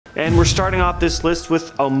And we're starting off this list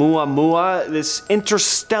with Oumuamua. This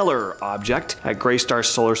interstellar object at Gray Star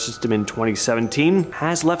Solar System in 2017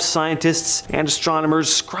 has left scientists and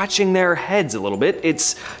astronomers scratching their heads a little bit.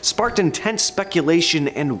 It's sparked intense speculation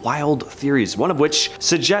and wild theories, one of which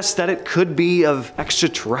suggests that it could be of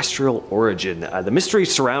extraterrestrial origin. The mystery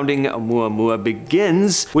surrounding Oumuamua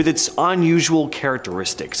begins with its unusual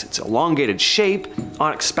characteristics. Its elongated shape,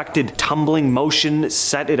 unexpected tumbling motion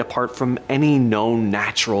set it apart from any known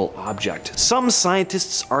natural object. Some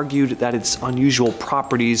scientists argued that its unusual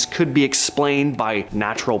properties could be explained by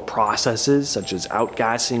natural processes such as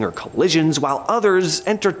outgassing or collisions, while others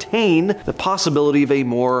entertain the possibility of a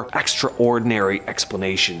more extraordinary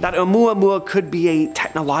explanation. That Oumuamua could be a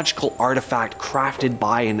technological artifact crafted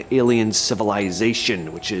by an alien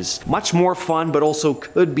civilization, which is much more fun but also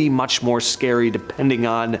could be much more scary depending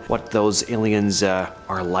on what those aliens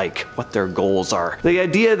are like, what their goals are. The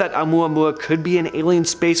idea that Oumuamua could be an alien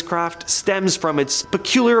spacecraft stems from its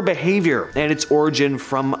peculiar behavior and its origin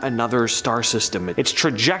from another star system. Its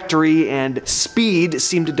trajectory and speed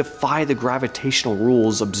seem to defy the gravitational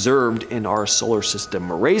rules observed in our solar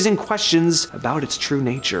system, raising questions about its true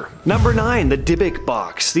nature. Number 9, the Dybbuk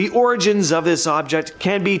box. The origins of this object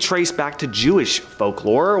can be traced back to Jewish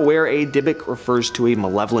folklore, where a Dybbuk refers to a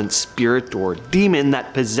malevolent spirit or demon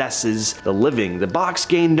that possesses the living. The box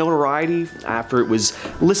gained notoriety after it was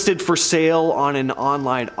listed for sale on an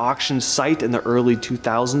online auction site in the early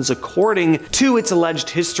 2000s. According to its alleged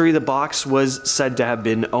history, the box was said to have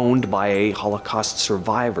been owned by a Holocaust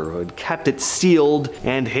survivor who had kept it sealed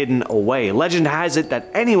and hidden away. Legend has it that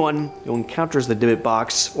anyone who encounters the Dybbuk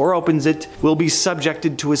box or opens it will be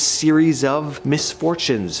subjected to a series of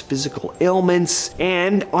misfortunes, physical ailments,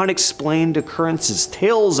 and unexplained occurrences.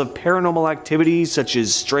 Tales of paranormal activities such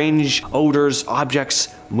as strange odors, objects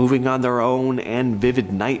moving on their own, and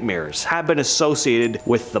vivid nightmares have been associated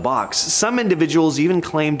with the box. Some individuals even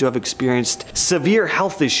claim to have experienced severe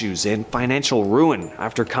health issues and financial ruin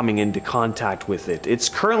after coming into contact with it. It's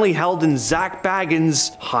currently held in Zach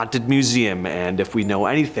Bagans' Haunted Museum, and if we know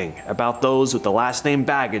anything about those with the last name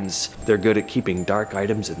Baggins, they're good at keeping dark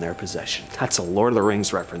items in their possession. That's a Lord of the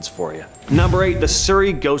Rings reference for you. Number 8, the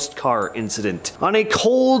Surrey ghost car incident. On a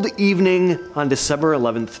cold evening on December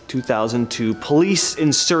 11th, 2002, police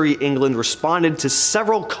in Surrey, England responded to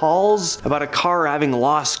several calls about a car having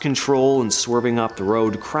lost control and swerving off the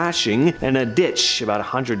road, crashing in a ditch about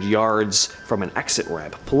 100 yards from an exit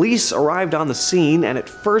ramp. Police arrived on the scene, and at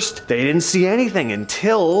first they didn't see anything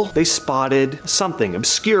until they spotted something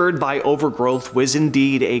obscured by overgrowth was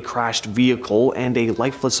indeed a crashed vehicle, and a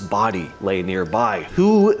lifeless body lay nearby,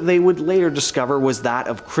 who they would later discover was that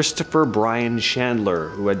of Christopher Brian Chandler,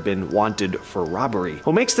 who had been wanted for robbery.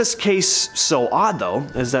 What makes this case so odd, though,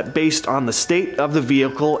 is that based on the state of the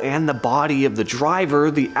vehicle and the body of the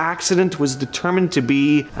driver, the accident was determined to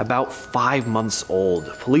be about 5 months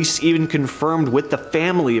old. Police even confirmed with the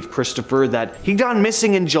family of Christopher that he'd gone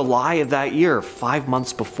missing in July of that year, 5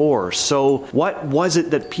 months before. So what was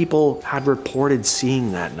it that people had reported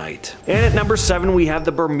seeing that night? And at number 7, we have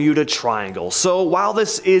the Bermuda Triangle. So while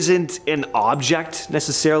this isn't an object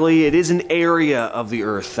necessarily, it is an area of the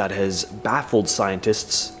Earth that has baffled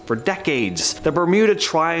scientists for decades. The Bermuda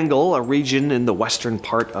Triangle, a region in the western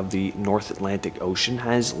part of the North Atlantic Ocean,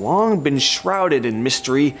 has long been shrouded in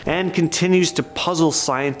mystery and continues to puzzle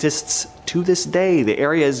scientists to this day. The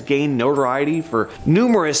area has gained notoriety for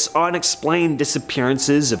numerous unexplained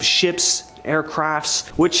disappearances of ships, aircrafts,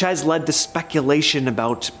 which has led to speculation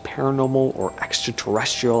about paranormal or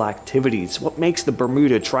extraterrestrial activities. What makes the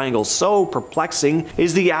Bermuda Triangle so perplexing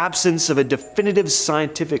is the absence of a definitive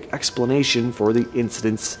scientific explanation for the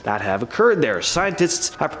incidents that have occurred there.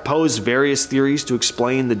 Scientists have proposed various theories to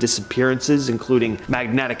explain the disappearances, including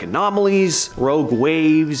magnetic anomalies, rogue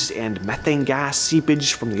waves, and methane gas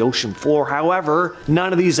seepage from the ocean floor. However,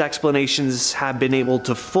 none of these explanations have been able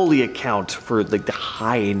to fully account for the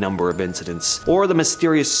high number of incidents or the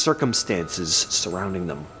mysterious circumstances surrounding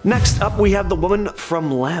them. Next up, we have the Woman from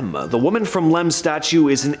Lem. The Woman from Lem statue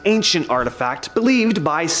is an ancient artifact believed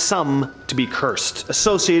by some to be cursed,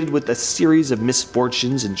 associated with a series of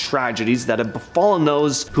misfortunes and tragedies that have befallen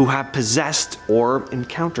those who have possessed or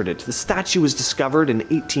encountered it. The statue was discovered in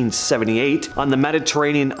 1878 on the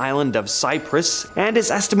Mediterranean island of Cyprus and is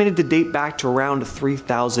estimated to date back to around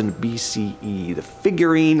 3000 BCE. The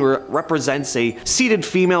figurine represents a seated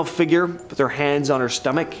female figure with her hands on her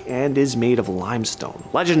stomach and is made of limestone.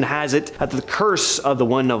 Legend has it that the curse of the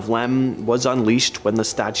Woman of Lem was unleashed when the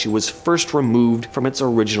statue was first removed from its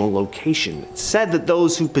original location. It's said that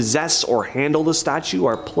those who possess or handle the statue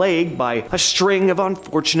are plagued by a string of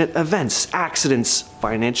unfortunate events, accidents,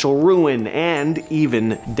 financial ruin, and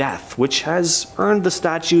even death, which has earned the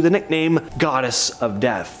statue the nickname Goddess of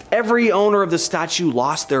Death. Every owner of the statue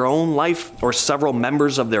lost their own life or several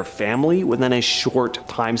members of their family within a short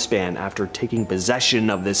time span after taking possession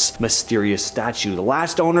of this mysterious statue. The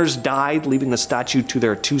last owners died, leaving the statue to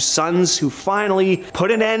their two sons, who finally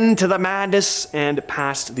put an end to the madness and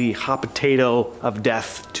passed the hot potato of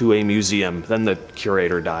death to a museum. Then the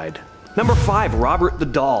curator died. Number 5, Robert the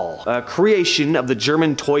Doll. A creation of the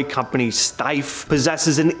German toy company Steiff,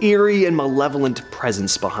 possesses an eerie and malevolent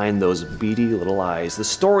presence behind those beady little eyes. The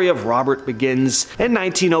story of Robert begins in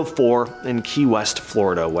 1904 in Key West,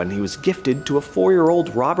 Florida, when he was gifted to a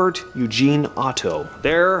 4-year-old Robert Eugene Otto.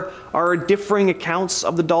 There are differing accounts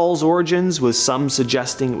of the doll's origins, with some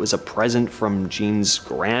suggesting it was a present from Gene's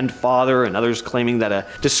grandfather and others claiming that a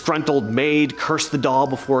disgruntled maid cursed the doll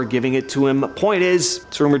before giving it to him. Point is,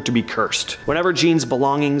 it's rumored to be cursed. Whenever Gene's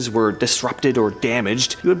belongings were disrupted or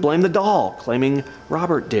damaged, he would blame the doll, claiming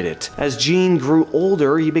Robert did it. As Gene grew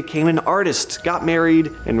older, he became an artist, got married,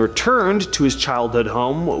 and returned to his childhood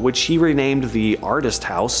home, which he renamed the Artist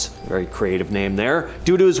House. Very creative name there.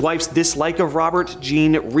 Due to his wife's dislike of Robert,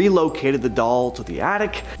 Gene relocated the doll to the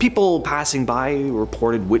attic. People passing by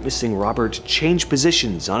reported witnessing Robert change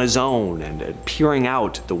positions on his own and peering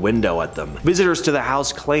out the window at them. Visitors to the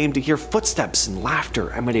house claimed to hear footsteps and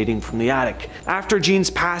laughter emanating from the attic. After Gene's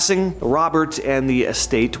passing, Robert and the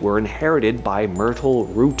estate were inherited by Myrtle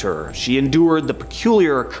Reuter. She endured the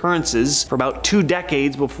peculiar occurrences for about 2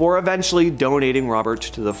 decades before eventually donating Robert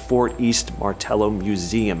to the Fort East Martello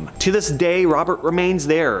Museum. To this day, Robert remains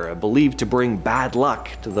there, believed to bring bad luck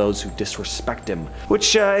to those who disrespect him,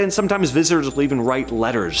 and sometimes visitors will even write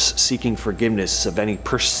letters seeking forgiveness of any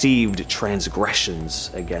perceived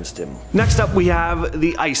transgressions against him. Next up, we have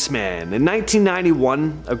the Iceman. In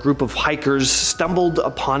 1991, a group of hikers stumbled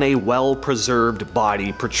upon a well-preserved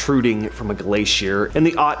body protruding from a glacier in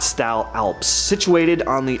the Ottstal Alps, situated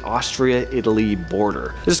on the Austria-Italy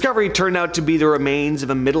border. The discovery turned out to be the remains of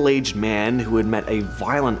a middle-aged man who had met a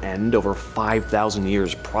violent end over 5,000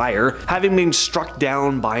 years prior, having been struck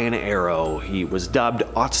down by an arrow. He was dubbed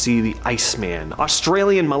Otzi the Iceman.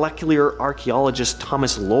 Australian molecular archaeologist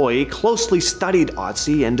Thomas Loy closely studied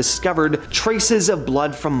Otzi and discovered traces of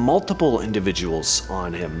blood from multiple individuals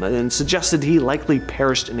on him, and suggested he likely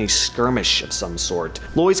perished in a skirmish of some sort.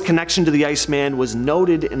 Loy's connection to the Iceman was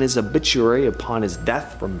noted in his obituary upon his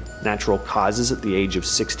death from natural causes at the age of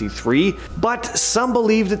 63, but some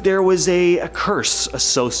believe that there was a curse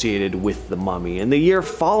associated with the mummy. In the year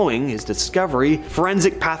following his discovery,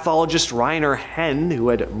 forensic pathologist Rainer Henn, who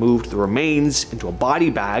had moved the remains into a body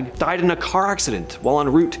bag, died in a car accident while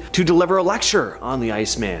en route to deliver a lecture on the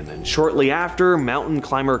Iceman. And shortly after, mountain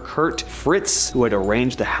climber Kurt Fritz, who had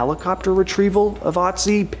arranged the helicopter retrieval of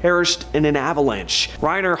Otzi, perished in an avalanche.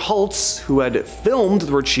 Rainer Holtz, who had filmed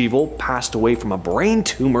the retrieval, passed away from a brain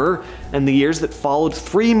tumor. In the years that followed,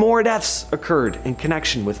 3 more deaths occurred in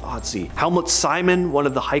connection with Otzi. Helmut Simon, one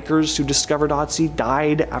of the hikers who discovered Otzi,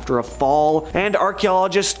 died after a fall, and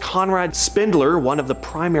archaeologist Konrad Spindler, one of the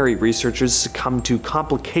primary researchers, succumbed to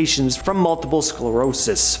complications from multiple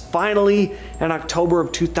sclerosis. Finally, in October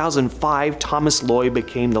of 2005, Thomas Loy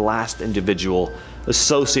became the last individual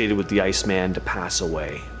associated with the Iceman to pass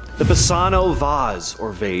away. The Bassano vase,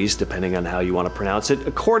 or vase, depending on how you want to pronounce it.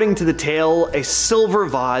 According to the tale, a silver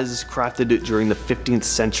vase crafted during the 15th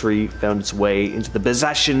century found its way into the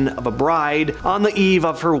possession of a bride on the eve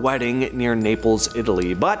of her wedding near Naples,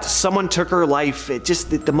 Italy. But someone took her life at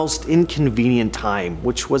just the most inconvenient time,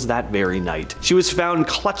 which was that very night. She was found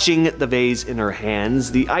clutching the vase in her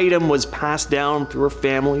hands. The item was passed down through her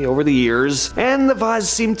family over the years, and the vase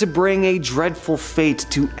seemed to bring a dreadful fate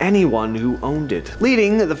to anyone who owned it,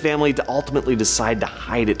 leading the family to ultimately decide to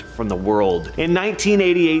hide it from the world. In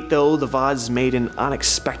 1988, though, the vase made an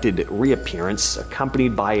unexpected reappearance,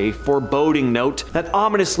 accompanied by a foreboding note that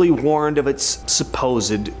ominously warned of its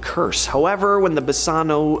supposed curse. However, when the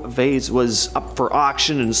Bassano vase was up for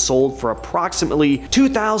auction and sold for approximately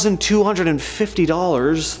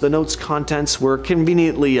 $2,250, the note's contents were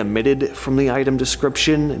conveniently omitted from the item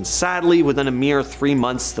description, and sadly, within a mere 3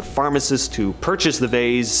 months, the pharmacist who purchased the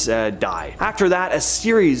vase died. After that, a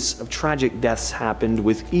series of tragic deaths happened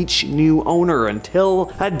with each new owner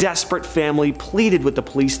until a desperate family pleaded with the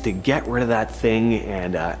police to get rid of that thing,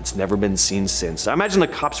 and it's never been seen since. I imagine the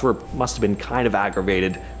cops must have been kind of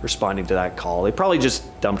aggravated responding to that call. They probably just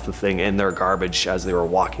dumped the thing in their garbage as they were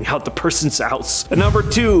walking out the person's house. Number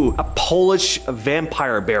 2, a Polish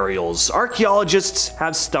vampire burials. Archaeologists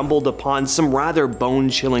have stumbled upon some rather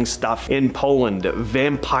bone-chilling stuff in Poland: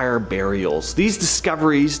 vampire burials. These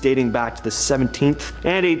discoveries, dating back to the 17th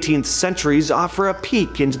and and 18th centuries offer a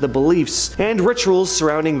peek into the beliefs and rituals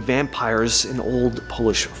surrounding vampires in old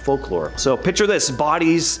Polish folklore. So picture this: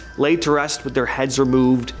 bodies laid to rest with their heads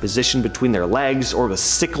removed, positioned between their legs, or with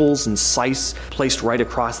sickles and scythes placed right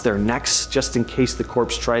across their necks, just in case the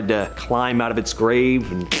corpse tried to climb out of its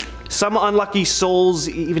grave. And some unlucky souls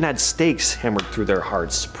even had stakes hammered through their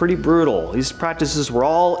hearts. Pretty brutal. These practices were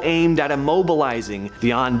all aimed at immobilizing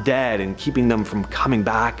the undead and keeping them from coming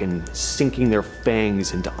back and sinking their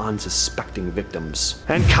fangs into unsuspecting victims.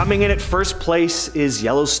 And coming in at first place is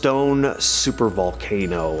Yellowstone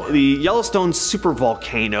supervolcano. The Yellowstone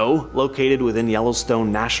supervolcano, located within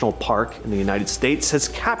Yellowstone National Park in the United States, has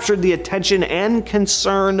captured the attention and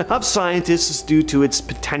concern of scientists due to its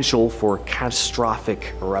potential for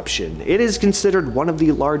catastrophic eruption. It is considered one of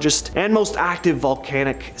the largest and most active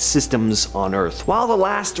volcanic systems on Earth. While the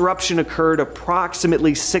last eruption occurred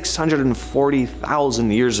approximately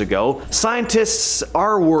 640,000 years ago, scientists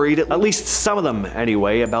are worried, at least some of them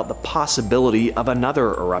anyway, about the possibility of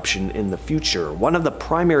another eruption in the future. One of the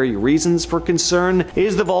primary reasons for concern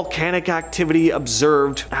is the volcanic activity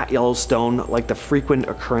observed at Yellowstone, like the frequent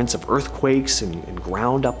occurrence of earthquakes and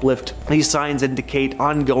ground uplift. These signs indicate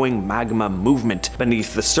ongoing magma movement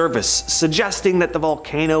beneath the surface, suggesting that the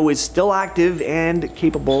volcano is still active and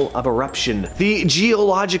capable of eruption. The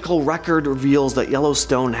geological record reveals that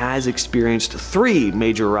Yellowstone has experienced 3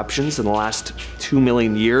 major eruptions in the last 2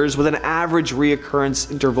 million years, with an average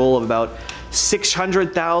reoccurrence interval of about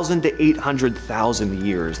 600,000 to 800,000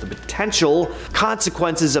 years. The potential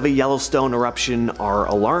consequences of a Yellowstone eruption are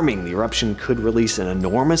alarming. The eruption could release an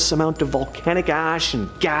enormous amount of volcanic ash and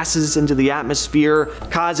gases into the atmosphere,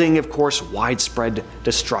 causing, of course, widespread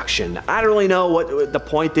destruction. I don't really know what the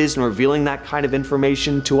point is in revealing that kind of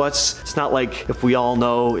information to us. It's not like if we all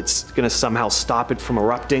know it's gonna somehow stop it from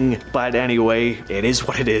erupting, but anyway, it is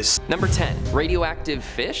what it is. Number 10, radioactive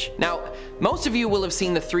fish. Now, most of you will have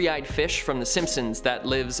seen the three-eyed fish from The Simpsons that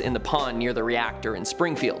lives in the pond near the reactor in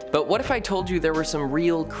Springfield. But what if I told you there were some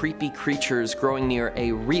real creepy creatures growing near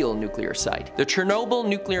a real nuclear site? The Chernobyl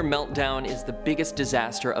nuclear meltdown is the biggest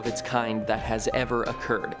disaster of its kind that has ever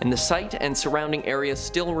occurred, and the site and surrounding area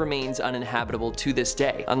still remains uninhabitable to this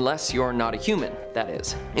day, unless you're not a human, that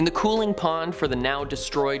is. In the cooling pond for the now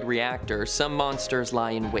destroyed reactor, some monsters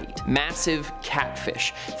lie in wait. Massive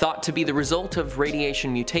catfish, thought to be the result of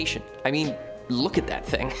radiation mutation. I mean, look at that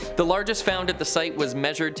thing. The largest found at the site was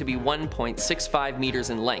measured to be 1.65 meters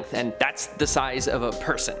in length, and that's the size of a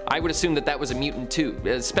person. I would assume that that was a mutant too,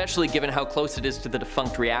 especially given how close it is to the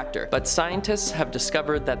defunct reactor. But scientists have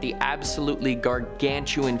discovered that the absolutely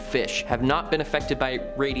gargantuan fish have not been affected by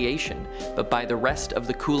radiation, but by the rest of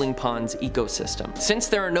the cooling pond's ecosystem. Since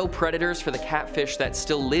there are no predators for the catfish that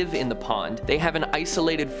still live in the pond, they have an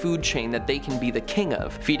isolated food chain that they can be the king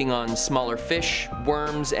of, feeding on smaller fish,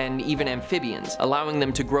 worms, and even amphibians, allowing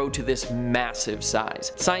them to grow to this massive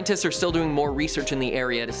size. Scientists are still doing more research in the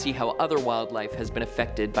area to see how other wildlife has been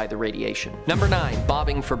affected by the radiation. Number 9,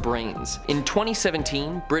 bobbing for brains. In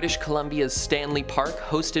 2017, British Columbia's Stanley Park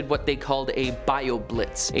hosted what they called a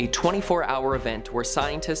BioBlitz, a 24-hour event where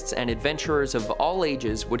scientists and adventurers of all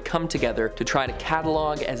ages would come together to try to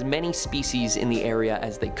catalog as many species in the area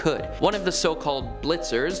as they could. One of the so-called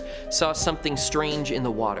blitzers saw something strange in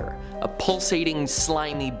the water, a pulsating,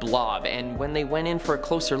 slimy blob, and when they went in for a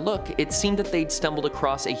closer look, it seemed that they'd stumbled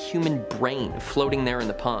across a human brain floating there in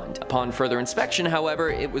the pond. Upon further inspection, however,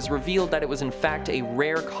 it was revealed that it was in fact a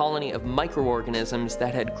rare colony of microorganisms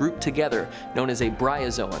that had grouped together, known as a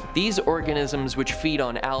bryozoan. These organisms, which feed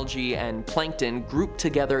on algae and plankton, group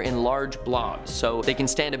together in large blobs, so they can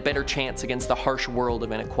stand a better chance against the harsh world of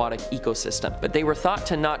an aquatic ecosystem. But they were thought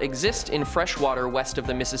to not exist in freshwater west of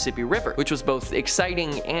the Mississippi River, which was both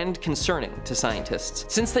exciting and concerning to scientists.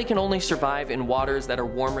 Since they can only survive in waters that are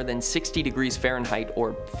warmer than 60 degrees Fahrenheit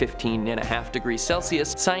or 15.5 degrees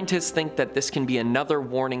Celsius, scientists think that this can be another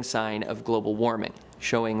warning sign of global warming,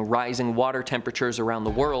 showing rising water temperatures around the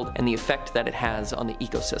world and the effect that it has on the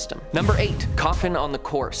ecosystem. Number 8, coffin on the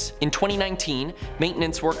course. In 2019,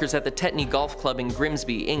 maintenance workers at the Tetney Golf Club in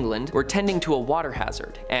Grimsby, England, were tending to a water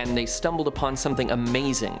hazard, and they stumbled upon something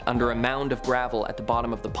amazing under a mound of gravel at the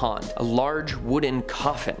bottom of the pond, a large wooden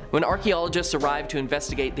coffin. When archaeologists arrived to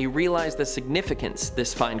investigate, they realized the significance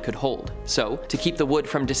this find could hold. So, to keep the wood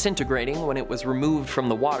from disintegrating when it was removed from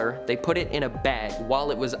the water, they put it in a bag while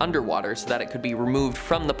it was underwater so that it could be removed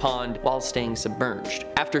from the pond while staying submerged.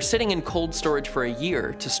 After sitting in cold storage for a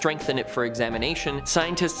year to strengthen it for examination,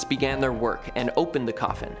 scientists began their work and opened the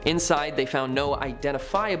coffin. Inside, they found no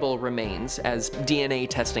identifiable remains, as DNA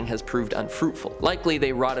testing has proved unfruitful. Likely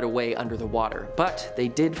they rotted away under the water, but they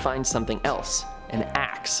did find something else. an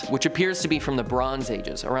axe, which appears to be from the Bronze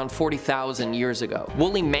Ages, around 40,000 years ago.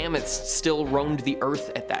 Woolly mammoths still roamed the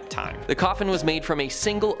earth at that time. The coffin was made from a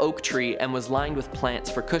single oak tree and was lined with plants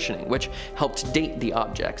for cushioning, which helped date the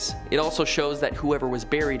objects. It also shows that whoever was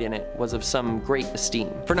buried in it was of some great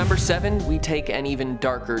esteem. For number 7, we take an even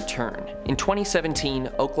darker turn. In 2017,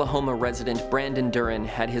 Oklahoma resident Brandon Duran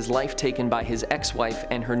had his life taken by his ex-wife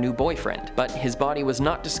and her new boyfriend, but his body was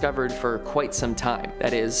not discovered for quite some time.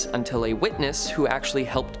 That is, until a witness who actually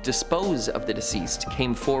helped dispose of the deceased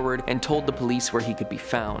came forward and told the police where he could be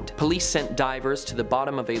found. Police sent divers to the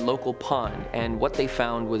bottom of a local pond, and what they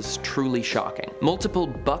found was truly shocking. Multiple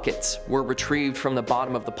buckets were retrieved from the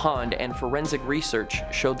bottom of the pond, and forensic research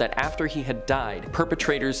showed that after he had died,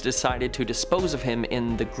 perpetrators decided to dispose of him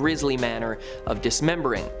in the grisly manner of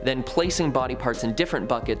dismembering, then placing body parts in different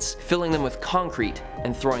buckets, filling them with concrete,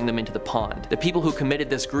 and throwing them into the pond. The people who committed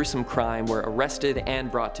this gruesome crime were arrested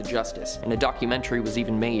and brought to justice, and a documentary was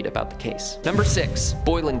even made about the case. Number 6,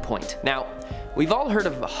 boiling point. Now, we've all heard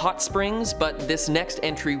of hot springs, but this next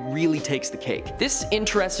entry really takes the cake. This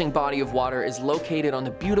interesting body of water is located on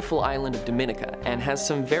the beautiful island of Dominica and has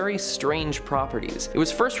some very strange properties. It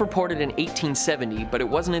was first reported in 1870, but it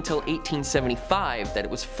wasn't until 1875 that it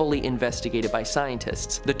was fully investigated by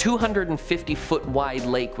scientists. The 250-foot wide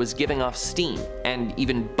lake was giving off steam and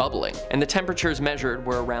even bubbling, and the temperatures measured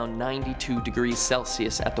were around 92 degrees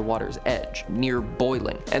Celsius at the water's edge, near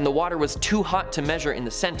boiling. And the water was too hot to measure in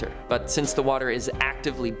the center, but since the water is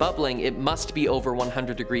actively bubbling, it must be over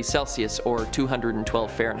 100 degrees Celsius or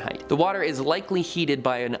 212 Fahrenheit. The water is likely heated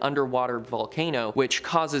by an underwater volcano, which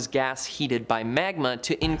causes gas heated by magma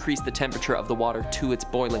to increase the temperature of the water to its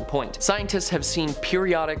boiling point. Scientists have seen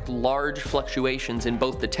periodic large fluctuations in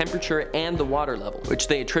both the temperature and the water level, which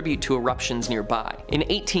they attribute to eruptions nearby. In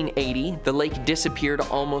 1880, the lake disappeared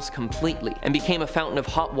almost completely and became a fountain of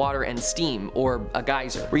hot water and steam, or a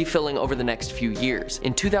geyser, refilling over the next few years.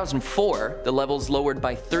 In 2004, the levels lowered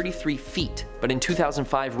by 33 feet, but in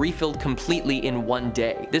 2005 refilled completely in one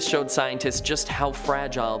day. This showed scientists just how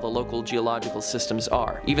fragile the local geological systems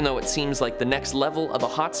are. Even though it seems like the next level of a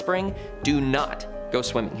hot spring, do not go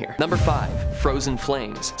swimming here. Number 5, frozen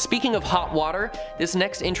flames. Speaking of hot water, this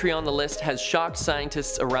next entry on the list has shocked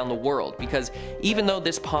scientists around the world because even though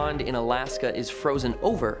this pond in Alaska is frozen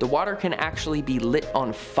over, the water can actually be lit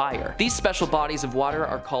on fire. These special bodies of water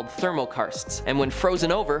are called thermokarsts, and when frozen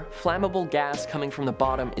over, flammable gas coming from the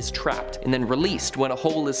bottom is trapped and then released when a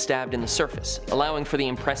hole is stabbed in the surface, allowing for the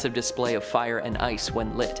impressive display of fire and ice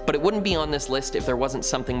when lit. But it wouldn't be on this list if there wasn't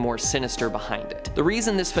something more sinister behind it. The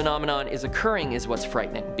reason this phenomenon is occurring is what's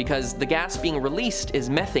frightening, because the gas being released is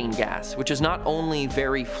methane gas, which is not only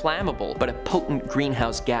very flammable, but a potent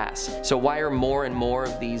greenhouse gas. So why are more and more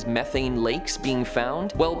of these methane lakes being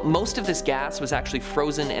found? Well, most of this gas was actually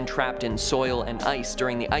frozen and trapped in soil and ice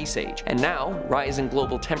during the Ice Age, and now rising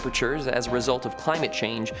global temperatures as a result of climate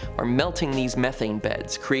change are melting these methane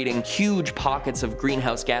beds, creating huge pockets of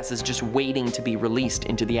greenhouse gases just waiting to be released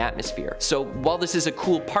into the atmosphere. So while this is a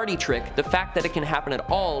cool party trick, the fact that it can happen at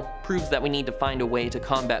all proves that we need to find a way to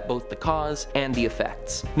combat both the cause and the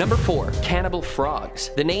effects. Number 4, cannibal frogs.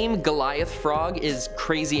 The name Goliath frog is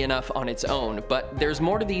crazy enough on its own, but there's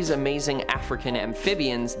more to these amazing African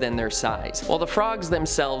amphibians than their size. While the frogs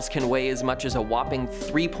themselves can weigh as much as a whopping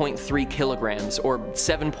 3.3 kilograms or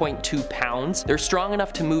 7.2 pounds, they're strong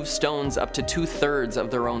enough to move stones up to 2/3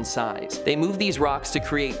 of their own size. They move these rocks to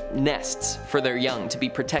create nests for their young to be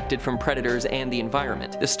protected from predators and the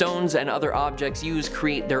environment. The stones and other objects used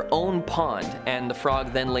create their own pond, and the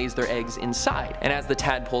frog then lays their eggs inside, and as the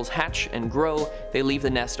tadpoles hatch and grow, they leave the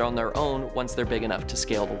nest on their own once they're big enough to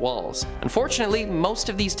scale the walls. Unfortunately, most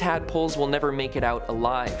of these tadpoles will never make it out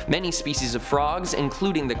alive. Many species of frogs,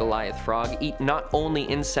 including the Goliath frog, eat not only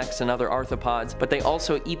insects and other arthropods, but they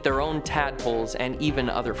also eat their own tadpoles and even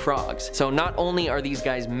other frogs. So not only are these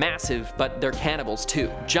guys massive, but they're cannibals too.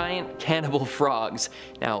 Giant cannibal frogs.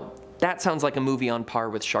 Now, that sounds like a movie on par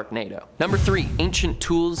with Sharknado. Number 3, ancient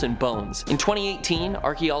tools and bones. In 2018,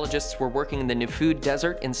 archaeologists were working in the Nufud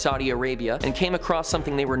Desert in Saudi Arabia and came across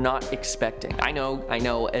something they were not expecting. I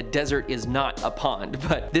know, a desert is not a pond,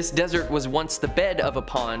 but this desert was once the bed of a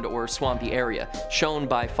pond or swampy area, shown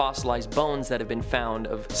by fossilized bones that have been found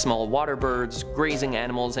of small water birds, grazing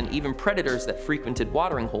animals, and even predators that frequented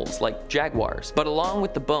watering holes like jaguars. But along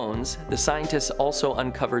with the bones, the scientists also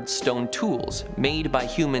uncovered stone tools made by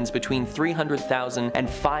humans between between 300,000 and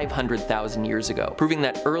 500,000 years ago, proving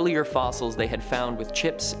that earlier fossils they had found with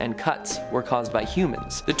chips and cuts were caused by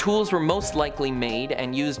humans. The tools were most likely made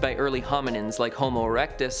and used by early hominins like Homo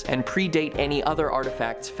erectus and predate any other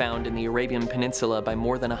artifacts found in the Arabian Peninsula by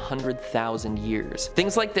more than 100,000 years.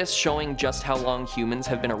 Things like this showing just how long humans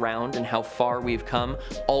have been around and how far we've come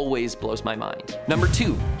always blows my mind. Number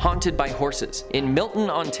 2. Haunted by horses. In Milton,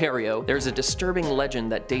 Ontario, there's a disturbing legend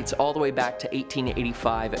that dates all the way back to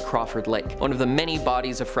 1885 at Crawford Lake, one of the many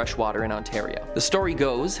bodies of fresh water in Ontario. The story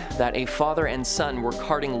goes that a father and son were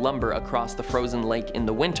carting lumber across the frozen lake in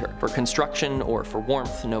the winter, for construction or for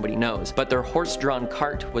warmth, nobody knows, but their horse-drawn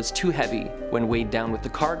cart was too heavy when weighed down with the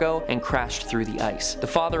cargo and crashed through the ice. The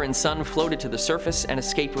father and son floated to the surface and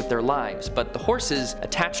escaped with their lives, but the horses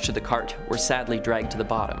attached to the cart were sadly dragged to the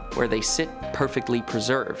bottom, where they sit perfectly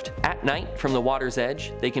preserved. At night, from the water's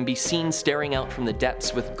edge, they can be seen staring out from the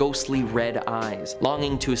depths with ghostly red eyes,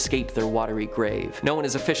 longing to escape their watery grave. No one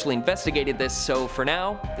has officially investigated this, so for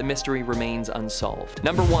now, the mystery remains unsolved.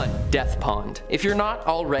 Number 1. Death Pond. If you're not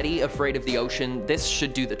already afraid of the ocean, this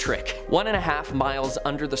should do the trick. 1.5 miles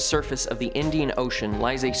under the surface of the Indian Ocean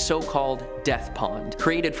lies a so-called death pond,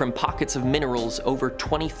 created from pockets of minerals over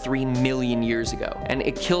 23 million years ago, and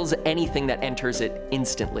it kills anything that enters it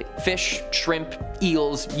instantly. Fish, shrimp,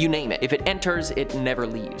 eels, you name it. If it enters, it never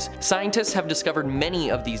leaves. Scientists have discovered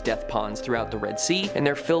many of these death ponds throughout the Red Sea, and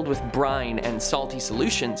they're filled with brine and salty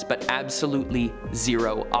solutions, but absolutely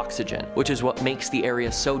zero oxygen, which is what makes the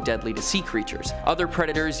area so deadly to sea creatures. Other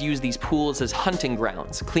predators use these pools as hunting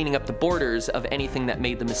grounds, cleaning up the borders of anything that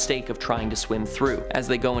made the mistake of trying to swim through, as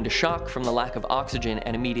they go into shock from the lack of oxygen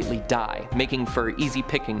and immediately die, making for easy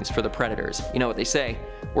pickings for the predators. You know what they say,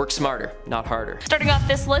 work smarter, not harder. Starting off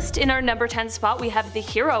this list, in our number 10 spot we have the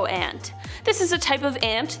hero ant. This is a type of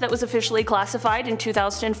ant that was officially classified in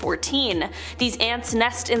 2014. These ants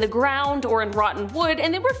nest in the ground or in rotten wood,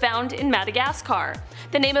 and they were found in Madagascar.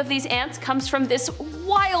 The name of these ants comes from this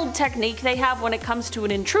wild technique they have when it comes to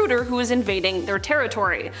an intruder who is invading their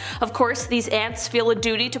territory. Of course, these ants feel a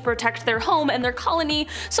duty to protect their home and their colony,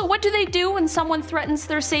 so what do they do when someone threatens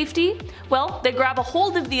their safety? Well, they grab a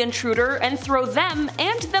hold of the intruder and throw them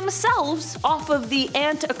and themselves off of the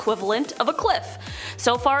ant equivalent of a cliff.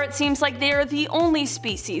 So far it seems like they are the only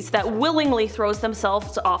species that willingly throws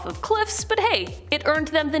themselves off of cliffs, but hey, it earned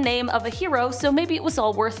them the name of a hero, so maybe it was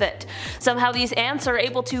all worth it. Somehow these ants are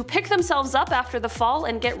able to pick themselves up after the fall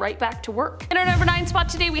and get right back to work. In our number 9 spot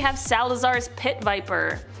today we have Salazar's pit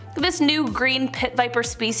viper. This new green pit viper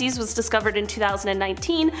species was discovered in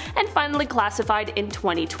 2019 and finally classified in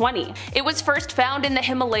 2020. It was first found in the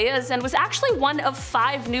Himalayas and was actually one of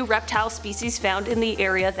 5 new reptile species found in the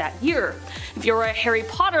area that year. If you're a Harry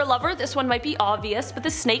Potter lover, this one might be obvious, but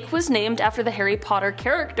the snake was named after the Harry Potter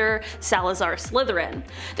character Salazar Slytherin.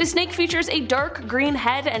 The snake features a dark green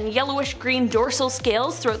head and yellowish green dorsal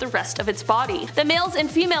scales throughout the rest of its body. The males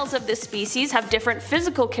and females of this species have different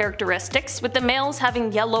physical characteristics, with the males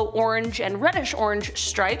having yellow, orange, and reddish orange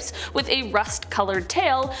stripes with a rust-colored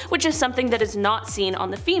tail, which is something that is not seen on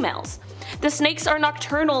the females. The snakes are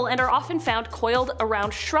nocturnal and are often found coiled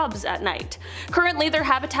around shrubs at night. Currently, their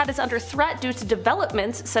habitat is under threat due to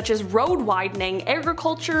developments such as road widening,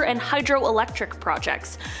 agriculture, and hydroelectric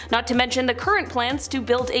projects, not to mention the current plans to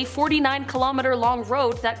build a 49-kilometer-long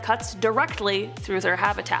road that cuts directly through their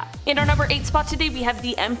habitat. In our number 8 spot today we have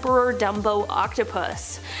the Emperor Dumbo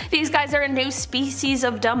octopus. These guys are a new species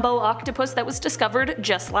of Dumbo octopus that was discovered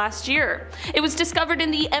just last year. It was discovered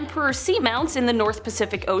in the Emperor Seamounts in the North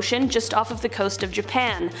Pacific Ocean, just off of the coast of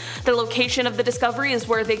Japan. The location of the discovery is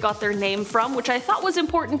where they got their name from, which I thought was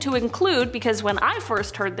important to include because when I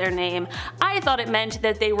first heard their name, I thought it meant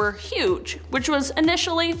that they were huge, which was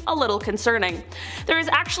initially a little concerning. There is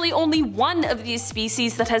actually only one of these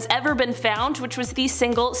species that has ever been found, which was the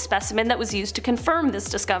single specimen that was used to confirm this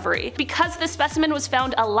discovery. Because the specimen was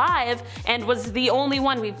found alive and was the only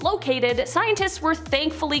one we've located, scientists were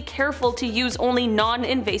thankfully careful to use only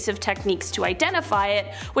non-invasive techniques to identify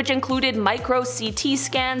it, which included micro CT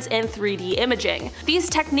scans and 3D imaging. These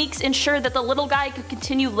techniques ensure that the little guy could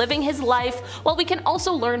continue living his life while we can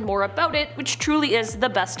also learn more about it, which truly is the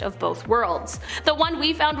best of both worlds. The one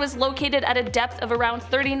we found was located at a depth of around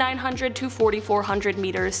 3,900 to 4,400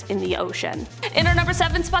 meters in the ocean. In our number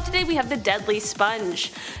 7 spot today we have the deadly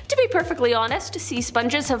sponge. To be perfectly honest, sea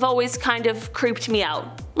sponges have always kind of creeped me out.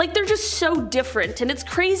 know. Like, they're just so different, and it's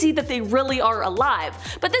crazy that they really are alive.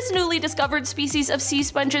 But this newly discovered species of sea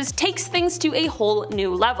sponges takes things to a whole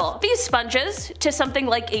new level. These sponges, to something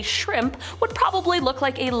like a shrimp, would probably look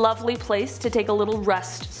like a lovely place to take a little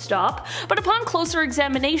rest stop, but upon closer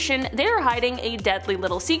examination, they are hiding a deadly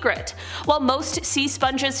little secret. While most sea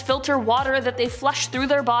sponges filter water that they flush through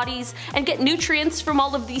their bodies and get nutrients from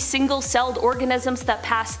all of the single-celled organisms that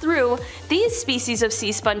pass through, these species of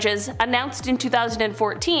sea sponges, announced in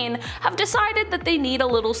 2014, have decided that they need a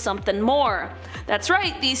little something more. That's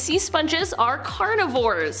right, these sea sponges are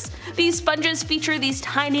carnivores. These sponges feature these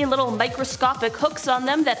tiny little microscopic hooks on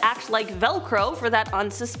them that act like Velcro for that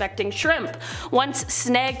unsuspecting shrimp. Once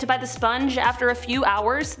snagged by the sponge, after a few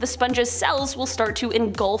hours, the sponge's cells will start to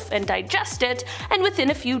engulf and digest it, and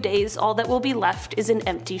within a few days all that will be left is an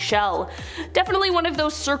empty shell. Definitely one of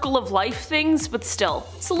those circle of life things, but still,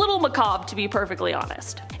 it's a little macabre to be perfectly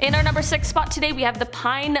honest. In our number 6 spot today we have the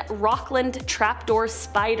pine rockland trapdoor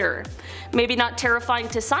spider. Maybe not terrifying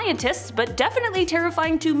to scientists, but definitely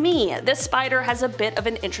terrifying to me. This spider has a bit of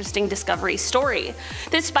an interesting discovery story.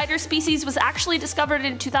 This spider species was actually discovered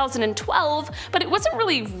in 2012, but it wasn't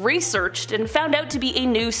really researched and found out to be a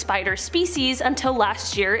new spider species until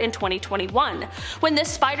last year in 2021. When this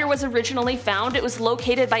spider was originally found, it was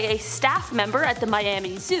located by a staff member at the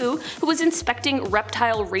Miami Zoo who was inspecting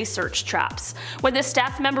reptile research traps. When this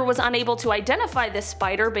staff member was unable to identify this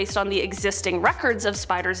spider based on the existing records of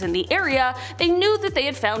spiders in the area, they knew that they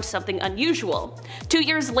had found something unusual. 2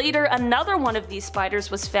 years later, another one of these spiders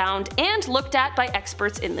was found and looked at by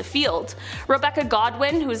experts in the field. Rebecca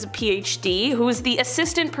Godwin, who is a PhD, who is the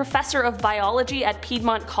assistant professor of biology at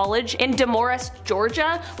Piedmont College in Demorest,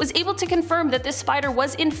 Georgia, was able to confirm that this spider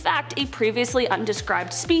was in fact a previously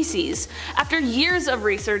undescribed species. After years of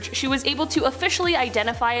research, she was able to officially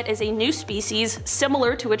identify it as a new species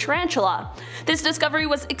similar to a tarantula. This discovery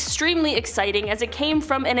was extremely exciting as it came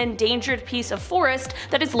from an endangered piece of forest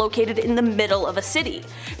that is located in the middle of a city.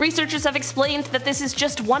 Researchers have explained that this is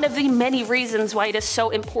just one of the many reasons why it is so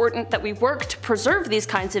important that we work to preserve these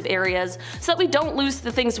kinds of areas so that we don't lose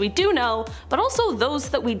the things we do know, but also those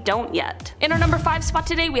that we don't yet. In our number 5 spot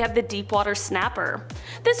today we have the deepwater snapper.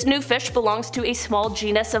 This new fish belongs to a small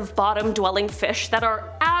genus of bottom-dwelling fish that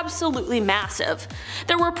are absolutely massive.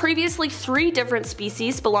 There were previously 3 different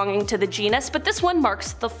species belonging to the genus, but this one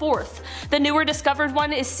marks the 4th. The newer discovered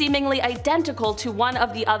one is seemingly identical to one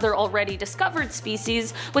of the other already discovered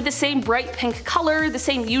species, with the same bright pink color, the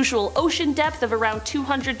same usual ocean depth of around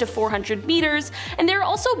 200 to 400 meters, and they're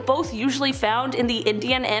also both usually found in the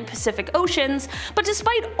Indian and Pacific Oceans, but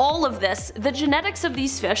despite all of this, the genetics of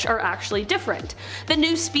these fish are actually different. The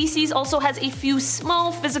new species also has a few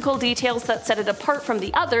small physical details that set it apart from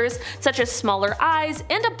the others, such as smaller eyes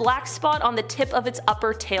and a black spot on the tip of its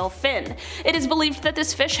upper tail fin. It is believed that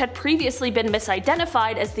this fish had previously been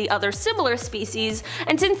misidentified as the other similar species,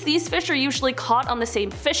 and since these fish are usually caught on the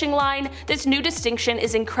same fishing line, this new distinction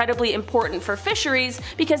is incredibly important for fisheries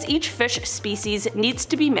because each fish species needs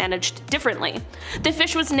to be managed differently. The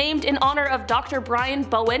fish was named in honor of Dr. Brian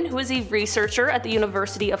Bowen, who is a researcher at the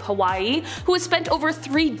University of Hawaii, who has spent over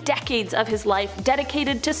 3 decades of his life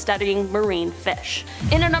dedicated to studying marine fish.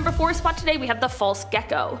 In our number 4 spot today we have the false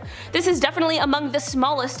gecko. This is definitely among the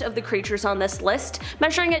smallest of the creatures on this list,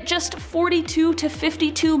 measuring at just 42 to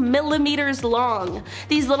 52 millimeters long.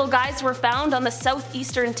 These little guys were found on the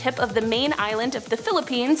southeastern tip of the main island of the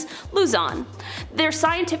Philippines, Luzon. Their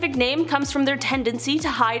scientific name comes from their tendency to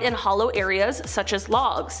hide in hollow areas such as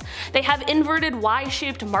logs. They have inverted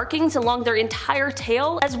Y-shaped markings along their entire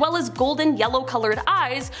tail, as well as golden yellow colored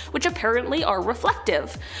eyes, which apparently are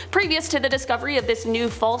reflective. Previous to the discovery of this new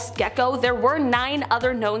false gecko, there were 9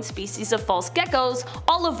 other known species of false geckos,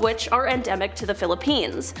 all of which are endemic to the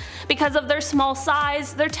Philippines. Because of their small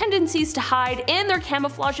size, their tendencies to hide, and their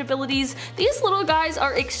camouflage abilities, these little guys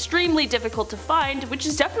are extremely difficult to find, which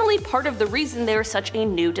is definitely part of the reason they are such a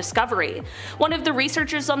new discovery. One of the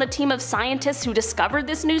researchers on the team of scientists who discovered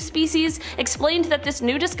this new species explained that this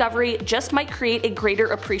new discovery just might create a greater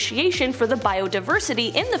appreciation for the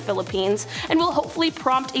biodiversity in the Philippines and will hopefully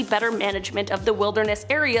prompt a better management of the wilderness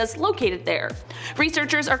areas located there.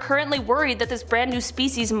 Researchers are currently worried that this brand new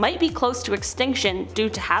species might be close to extinction due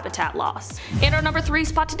to habitat loss. In our number 3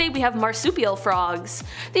 spot today we have marsupial frogs.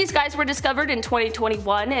 These guys were discovered in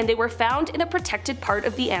 2021 and they were found in a protected part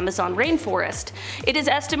of the Amazon rainforest. It is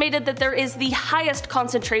estimated that there is the highest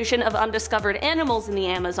concentration of undiscovered animals in the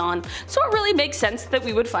Amazon, so it really makes sense that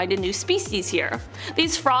we would find a new species here.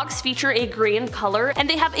 These frogs feature a green color and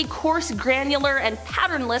they have a coarse, granular, and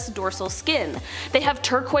patternless dorsal skin. They have have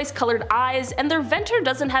turquoise colored eyes, and their venter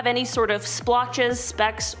doesn't have any sort of splotches,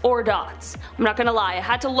 specks, or dots. I'm not gonna lie, I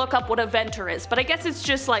had to look up what a venter is, but I guess it's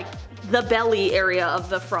just like the belly area of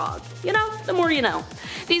the frog. You know, the more you know.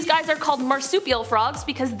 These guys are called marsupial frogs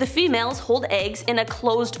because the females hold eggs in a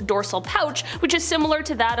closed dorsal pouch, which is similar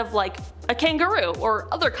to that of like a kangaroo or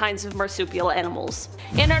other kinds of marsupial animals.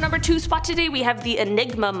 In our number 2 spot today we have the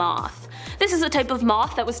Enigma moth. This is a type of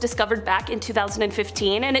moth that was discovered back in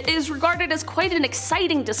 2015, and it is regarded as quite an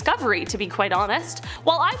exciting discovery, to be quite honest.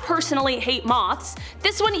 While I personally hate moths,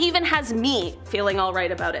 this one even has me feeling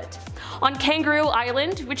alright about it. On Kangaroo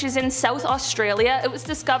Island, which is in South Australia, it was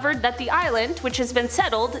discovered that the island, which has been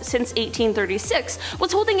settled since 1836,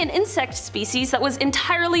 was holding an insect species that was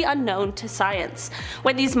entirely unknown to science.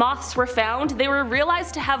 When these moths were found, they were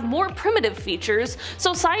realized to have more primitive features,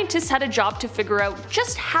 so scientists had a job to figure out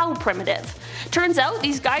just how primitive. Turns out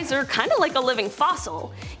these guys are kinda like a living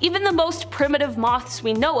fossil. Even the most primitive moths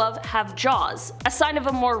we know of have jaws. A sign of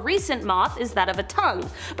a more recent moth is that of a tongue,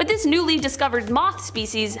 but this newly discovered moth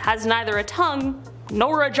species has neither a tongue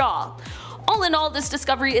nor a jaw. All in all, this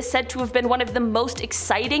discovery is said to have been one of the most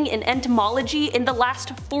exciting in entomology in the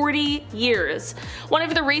last 40 years. One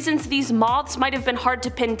of the reasons these moths might have been hard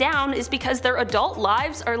to pin down is because their adult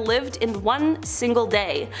lives are lived in one single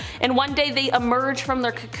day. In one day they emerge from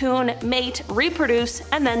their cocoon, mate, reproduce,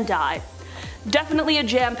 and then die. Definitely a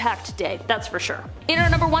jam-packed day, that's for sure. In our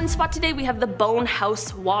number 1 spot today we have the bone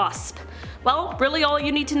house wasp. Well, really all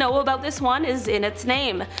you need to know about this one is in its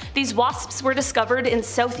name. These wasps were discovered in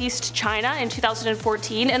southeast China in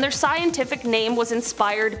 2014, and their scientific name was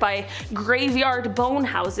inspired by graveyard bone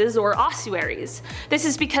houses or ossuaries. This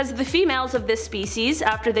is because the females of this species,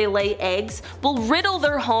 after they lay eggs, will riddle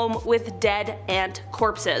their home with dead ant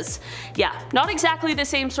corpses. Yeah, not exactly the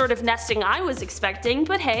same sort of nesting I was expecting,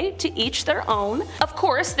 but hey, to each their own. Of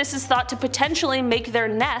course, this is thought to potentially make their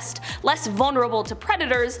nest less vulnerable to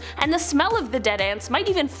predators, and the smell of the dead ants might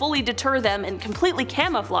even fully deter them and completely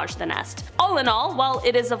camouflage the nest. All in all, while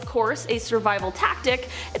it is of course a survival tactic,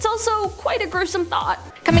 it's also quite a gruesome thought.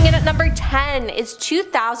 Coming in at number 10 is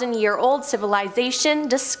 2,000-year-old civilization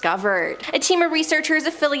discovered. A team of researchers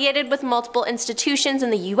affiliated with multiple institutions in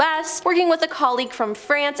the US, working with a colleague from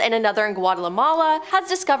France and another in Guatemala, has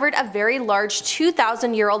discovered a very large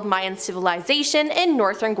 2,000-year-old Mayan civilization in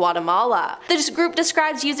northern Guatemala. This group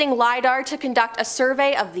describes using LiDAR to conduct a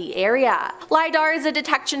survey of the area. LiDAR is a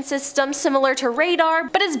detection system similar to radar,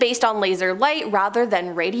 but is based on laser light rather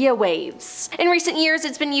than radio waves. In recent years,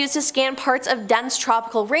 it's been used to scan parts of dense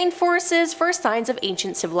tropical rainforests for signs of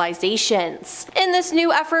ancient civilizations. In this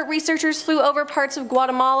new effort, researchers flew over parts of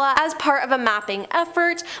Guatemala as part of a mapping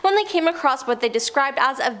effort when they came across what they described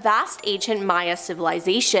as a vast ancient Maya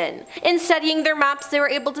civilization. In studying their maps, they were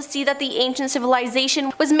able to see that the ancient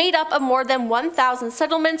civilization was made up of more than 1,000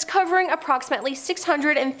 settlements covering approximately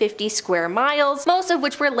 650 square miles, most of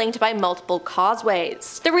which were linked by multiple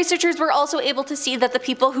causeways. The researchers were also able to see that the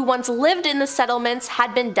people who once lived in the settlements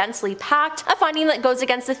had been densely packed, a finding that goes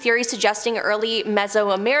against the theory suggesting early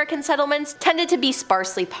Mesoamerican settlements tended to be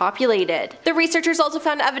sparsely populated. The researchers also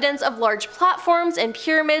found evidence of large platforms and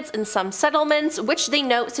pyramids in some settlements, which they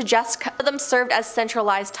note suggests them served as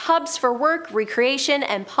centralized hubs for work, recreation,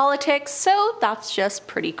 and politics, so that's just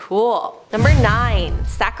pretty cool. Number 9.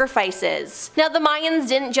 Sacrifices. Now the Mayans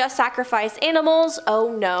didn't just sacrifice animals,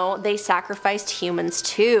 oh no, they sacrificed humans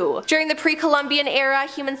too. During the pre-Columbian era,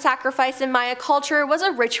 human sacrifice in Maya culture was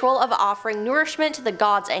a ritual of offering nourishment to the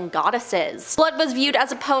gods and goddesses. Blood was viewed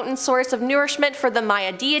as a potent source of nourishment for the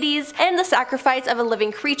Maya deities, and the sacrifice of a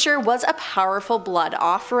living creature was a powerful blood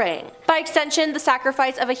offering. By extension, the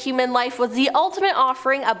sacrifice of a human life was the ultimate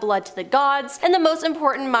offering of blood to the gods, and the most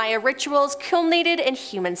important Maya rituals culminated in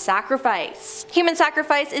human sacrifice. Human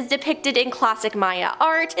sacrifice is depicted in classic Maya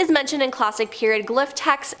art, is mentioned in classic period glyph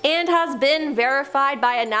texts, and has been verified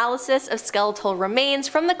by analysis of skeletal remains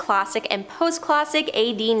from the classic and post-classic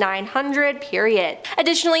AD 900 period.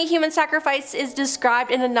 Additionally, human sacrifice is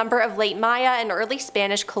described in a number of late Maya and early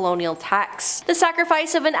Spanish colonial texts. The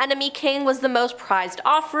sacrifice of an enemy king was the most prized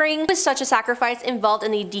offering, with such a sacrifice involved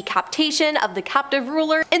in the decapitation of the captive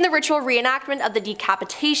ruler in the ritual reenactment of the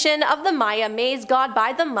decapitation of the Maya maize god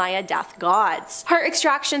by the Maya death gods. Heart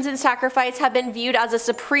extractions in sacrifice have been viewed as a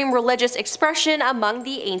supreme extreme religious expression among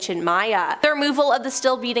the ancient Maya. The removal of the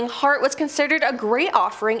still beating heart was considered a great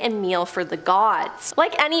offering and meal for the gods.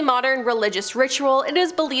 Like any modern religious ritual, it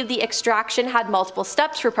is believed the extraction had multiple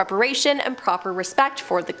steps for preparation and proper respect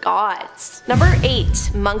for the gods. Number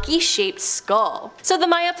 8. Monkey-shaped skull. So the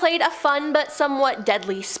Maya played a fun but somewhat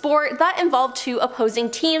deadly sport that involved two opposing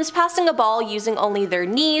teams passing a ball using only their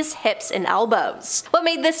knees, hips, and elbows. What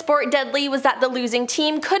made this sport deadly was that the losing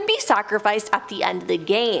team could be sacrificed at the end of the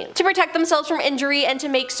game. To protect themselves from injury and to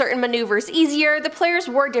make certain maneuvers easier, the players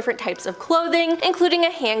wore different types of clothing, including a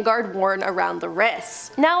handguard worn around the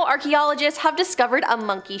wrists. Now archaeologists have discovered a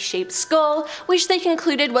monkey-shaped skull, which they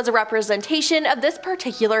concluded was a representation of this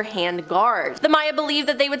particular hand guard. The Maya believed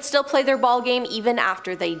that they would still play their ball game even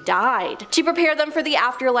after they died. To prepare them for the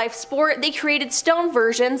afterlife sport, they created stone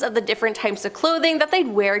versions of the different types of clothing that they'd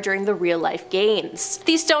wear during the real-life games.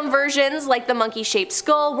 These stone versions, like the monkey-shaped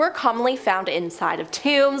skull, were commonly found inside of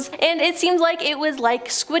tombs, and it seems like it was like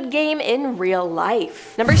Squid Game in real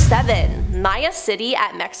life. Number 7. Maya City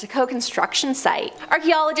at Mexico construction site.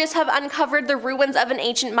 Archaeologists have uncovered the ruins of an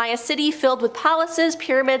ancient Maya city filled with palaces,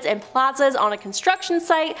 pyramids, and plazas on a construction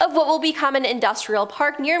site of what will become an industrial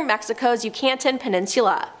park near Mexico's Yucatan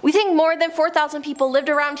Peninsula. "We think more than 4,000 people lived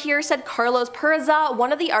around here," said Carlos Purza,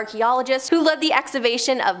 one of the archaeologists who led the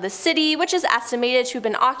excavation of the city, which is estimated to have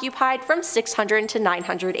been occupied from 600 to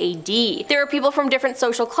 900 AD. There were people from different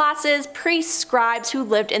social classes, priests, scribes who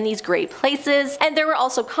lived in these great places, and there were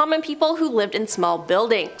also common people who lived in small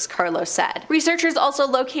buildings, Carlos said. Researchers also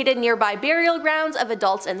located nearby burial grounds of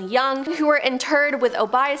adults and the young, who were interred with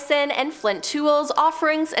obeisant and flint tools,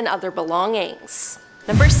 offerings, and other belongings.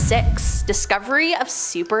 Number 6. Discovery of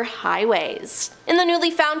superhighways. In the newly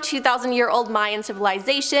found 2,000-year-old Mayan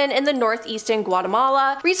civilization in the northeastern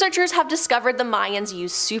Guatemala, researchers have discovered the Mayans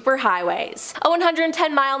used superhighways, a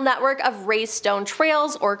 110-mile network of raised stone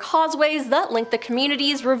trails or causeways that link the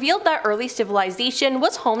communities revealed that early civilization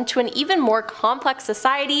was home to an even more complex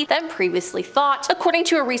society than previously thought, according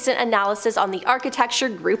to a recent analysis on the architecture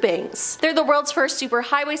groupings. "They're the world's first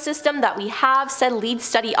superhighway system that we have," said lead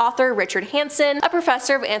study author Richard Hansen, a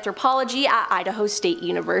professor of anthropology at Idaho State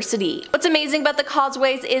University. "What's amazing about the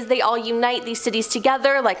causeways is they all unite these cities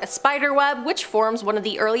together like a spider web, which forms one of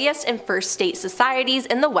the earliest and first state societies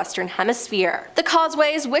in the Western Hemisphere. The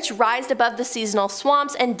causeways, which rise above the seasonal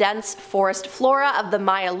swamps and dense forest flora of the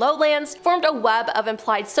Maya lowlands, formed a web of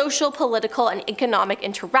implied social, political, and economic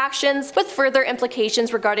interactions, with further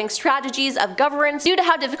implications regarding strategies of governance due to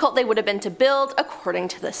how difficult they would have been to build, according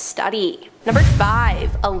to the study." Number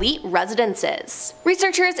 5. Elite residences.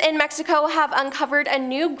 Researchers in Mexico have uncovered a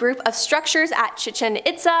new group of structures at Chichen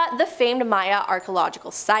Itza, the famed Maya archaeological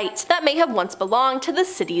site, that may have once belonged to the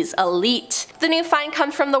city's elite. The new find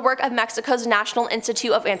comes from the work of Mexico's National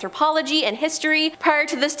Institute of Anthropology and History. Prior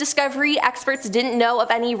to this discovery, experts didn't know of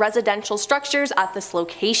any residential structures at this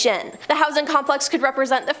location. The housing complex could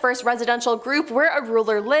represent the first residential group where a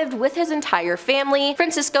ruler lived with his entire family,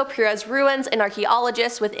 Francisco Pira's ruins, an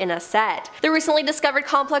archaeologist within a said. The recently discovered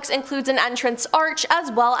complex includes an entrance arch as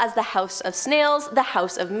well as the House of Snails, the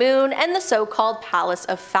House of Moon, and the so-called Palace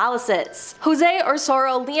of Phalluses. Jose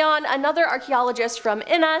Osorio Leon, another archaeologist from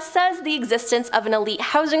INA, says the existence of an elite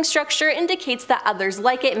housing structure indicates that others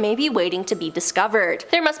like it may be waiting to be discovered.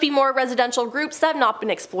 There must be more residential groups that have not been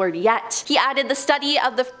explored yet. He added the study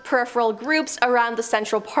of the peripheral groups around the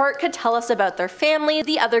central part could tell us about their family,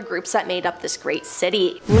 the other groups that made up this great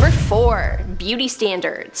city. Number 4. Beauty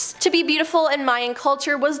standards. To be beautiful in Mayan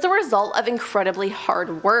culture was the result of incredibly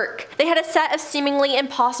hard work. They had a set of seemingly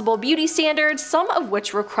impossible beauty standards, some of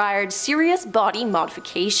which required serious body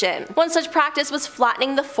modification. One such practice was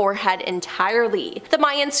flattening the forehead entirely. The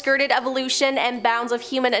Mayans skirted evolution and bounds of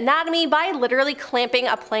human anatomy by literally clamping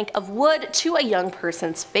a plank of wood to a young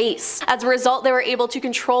person's face. As a result, they were able to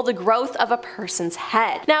control the growth of a person's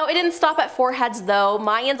head. Now, it didn't stop at foreheads though.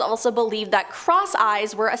 Mayans also believed that cross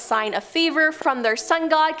eyes were a sign of favor from their sun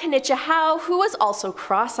god Kanichahau, who was also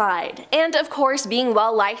cross-eyed. And of course, being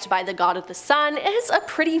well liked by the god of the sun is a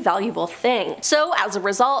pretty valuable thing. So as a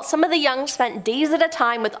result, some of the young spent days at a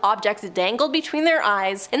time with objects dangled between their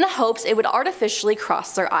eyes in the hopes it would artificially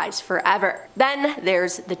cross their eyes forever. Then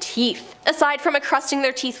there's the teeth. Aside from encrusting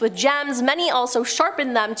their teeth with gems, many also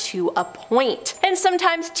sharpened them to a point. And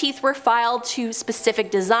sometimes teeth were filed to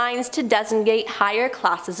specific designs to designate higher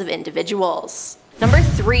classes of individuals. Number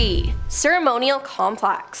 3. Ceremonial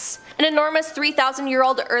Complex. An enormous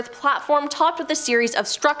 3,000-year-old Earth platform topped with a series of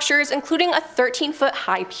structures, including a 13-foot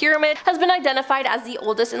high pyramid, has been identified as the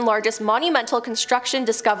oldest and largest monumental construction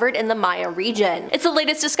discovered in the Maya region. It's the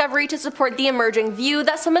latest discovery to support the emerging view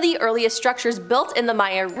that some of the earliest structures built in the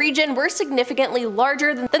Maya region were significantly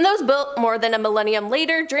larger than those built more than a millennium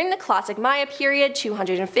later during the classic Maya period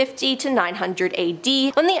 250 to 900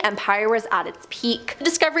 AD, when the empire was at its peak. The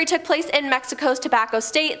discovery took place in Mexico's Tabaco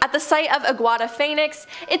State at the site of Aguada Phoenix.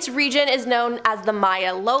 Its region is known as the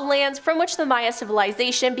Maya lowlands, from which the Maya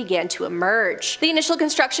civilization began to emerge. The initial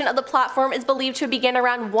construction of the platform is believed to begin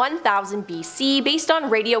around 1000 BC based on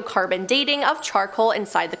radiocarbon dating of charcoal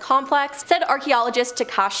inside the complex, said archaeologist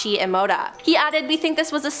Takashi Emoda. He added, "We think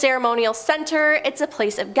this was a ceremonial center. It's a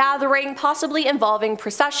place of gathering, possibly involving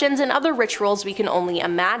processions and other rituals we can only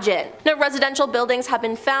imagine. No residential buildings have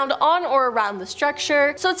been found on or around the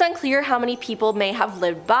structure, so it's unclear how many people may have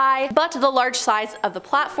lived by, but the large size of the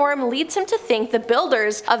platform leads him to think the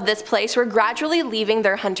builders of this place were gradually leaving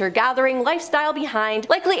their hunter-gathering lifestyle behind,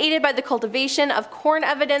 likely aided by the cultivation of corn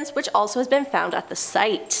evidence, which also has been found at the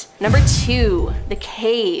site." Number 2. The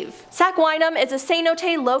Cave. Sacsayhuaman is a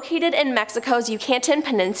cenote located in Mexico's Yucatan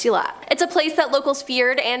Peninsula. It's a place that locals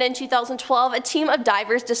feared, and in 2012 a team of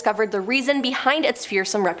divers discovered the reason behind its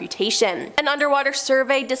fearsome reputation. An underwater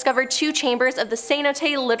survey discovered 2 chambers of the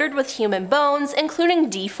cenote littered with human bones, including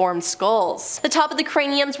deformed skulls. The top of the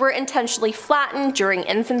craniums were intentionally flattened during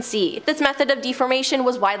infancy. This method of deformation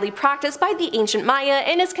was widely practiced by the ancient Maya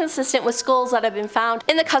and is consistent with skulls that have been found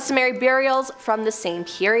in the customary burials from the same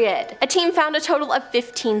period. A team found a total of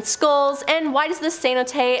 15 skulls, and why does this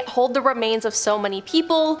cenote hold the remains of so many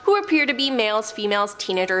people who appear to be males, females,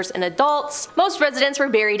 teenagers, and adults? Most residents were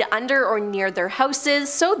buried under or near their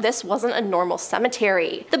houses, so this wasn't a normal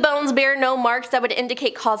cemetery. The bones bear no marks that would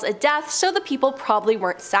indicate cause of death, so the people probably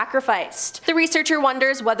weren't sacrificed. The researcher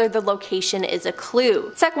wonders whether the location is a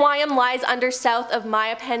clue. Sacsayhuaman lies under south of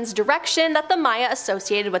Mayapan's direction that the Maya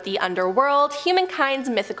associated with the underworld, humankind's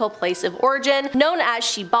mythical place of origin, known as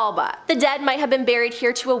Xibalba. The dead might have been buried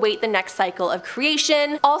here to await the next cycle of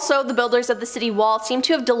creation. Also, the builders of the city wall seem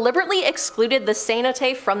to have deliberately excluded the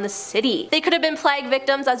cenote from the city. They could have been plague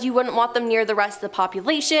victims, as you wouldn't want them near the rest of the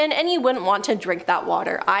population, and you wouldn't want to drink that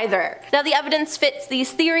water either. Now, the evidence fits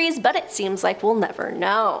these theories, but it seems like we'll never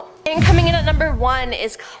know. And coming in at number 1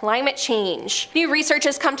 is climate change. New research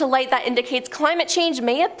has come to light that indicates climate change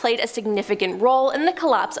may have played a significant role in the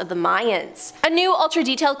collapse of the Mayans. A new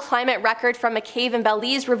ultra-detailed climate record from a cave in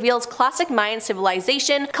Belize reveals classic Mayan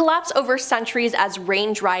civilization collapsed over centuries as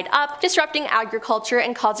rain dried up, disrupting agriculture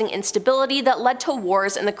and causing instability that led to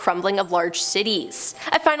wars and the crumbling of large cities.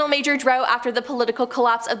 A final major drought after the political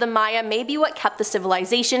collapse of the Maya may be what kept the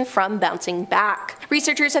civilization from bouncing back.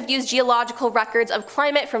 Researchers have used geological records of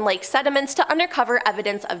climate from lake sediments to uncover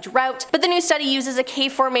evidence of drought, but the new study uses a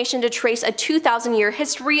cave formation to trace a 2,000-year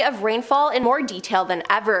history of rainfall in more detail than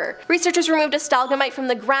ever. Researchers removed a stalagmite from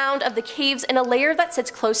the ground of the caves in a layer that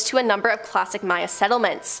sits close to a number of classic Maya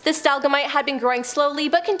settlements. This stalagmite had been growing slowly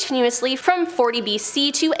but continuously from 40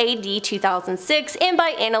 BC to AD 2006, and by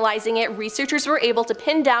analyzing it, researchers were able to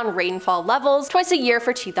pin down rainfall levels twice a year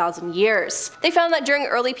for 2,000 years. They found that during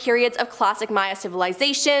early periods of classic Maya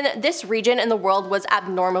civilization, this region in the world was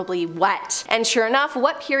abnormally wet. And sure enough,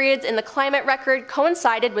 wet periods in the climate record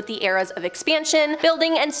coincided with the eras of expansion,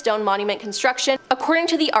 building, and stone monument construction, according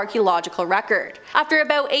to the archaeological record. After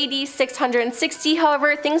about AD 660,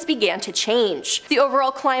 however, things began to change. The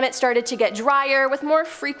overall climate started to get drier, with more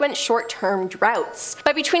frequent short-term droughts.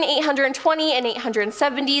 By between 820 and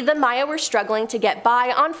 870, the Maya were struggling to get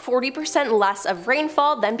by on 40% less of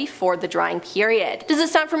rainfall than before the drying period. Does it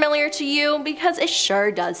sound familiar to you? Because it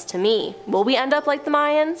sure does to me. Will we end up like the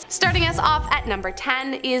Mayans? Starting us off at number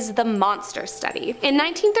 10 is the monster study. In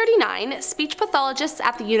 1939, speech pathologists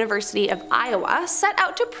at the University of Iowa set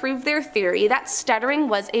out to prove their theory that stuttering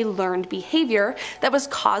was a learned behavior that was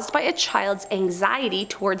caused by a child's anxiety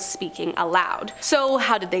towards speaking aloud. So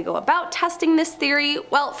how did they go about testing this theory?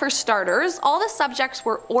 Well, for starters, all the subjects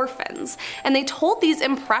were orphans, and they told these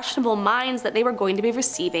impressionable minds that they were going to be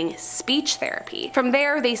receiving speech therapy. From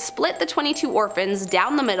there, they split the 22 orphans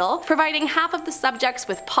down the middle, providing half of the subjects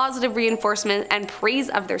with with positive reinforcement and praise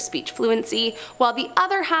of their speech fluency, while the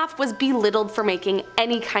other half was belittled for making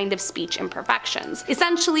any kind of speech imperfections.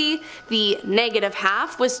 Essentially, the negative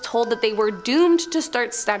half was told that they were doomed to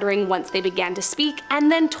start stuttering once they began to speak,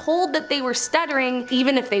 and then told that they were stuttering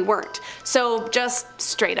even if they weren't. So just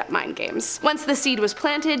straight up mind games. Once the seed was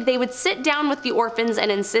planted, they would sit down with the orphans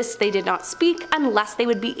and insist they did not speak unless they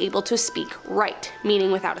would be able to speak right,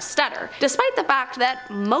 meaning without a stutter, despite the fact that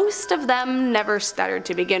most of them never stuttered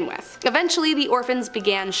to begin with. Eventually, the orphans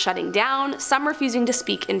began shutting down, some refusing to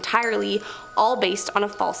speak entirely, all based on a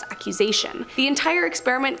false accusation. The entire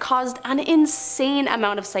experiment caused an insane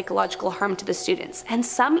amount of psychological harm to the students, and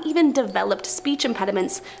some even developed speech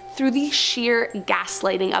impediments through the sheer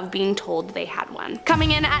gaslighting of being told they had one.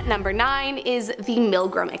 Coming in at number 9 is the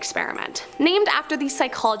Milgram experiment. Named after the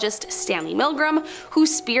psychologist Stanley Milgram, who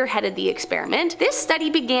spearheaded the experiment, this study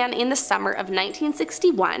began in the summer of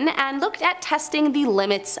 1961 and looked at testing the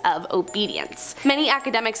limits of obedience. Many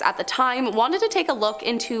academics at the time wanted to take a look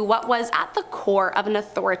into what was at the core of an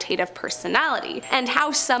authoritative personality, and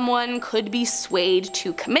how someone could be swayed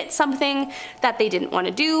to commit something that they didn't want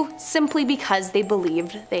to do simply because they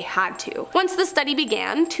believed they had to. Once the study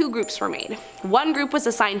began, 2 groups were made. One group was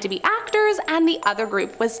assigned to be actors, and the other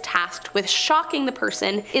group was tasked with shocking the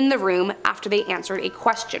person in the room after they answered a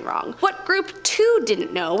question wrong. What group 2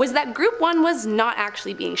 didn't know was that group 1 was not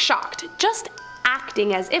actually being shocked, just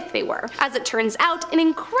acting as if they were. As it turns out, an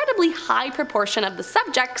incredibly high proportion of the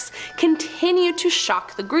subjects continued to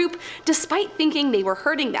shock the group despite thinking they were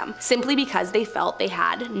hurting them, simply because they felt they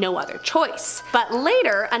had no other choice. But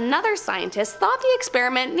later, another scientist thought the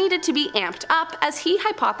experiment needed to be amped up, as he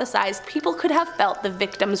hypothesized people could have felt the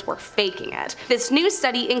victims were faking it. This new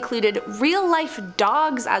study included real-life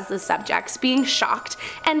dogs as the subjects being shocked,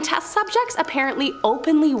 and test subjects apparently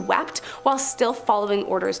openly wept while still following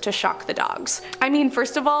orders to shock the dogs. I mean,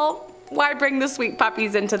 first of all, why bring the sweet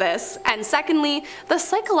puppies into this? And secondly, the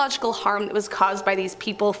psychological harm that was caused by these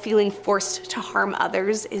people feeling forced to harm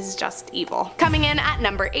others is just evil. Coming in at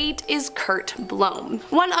number 8 is Kurt Blohm.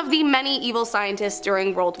 One of the many evil scientists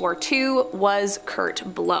during World War II was Kurt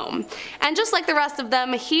Blohm. And just like the rest of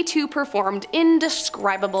them, he too performed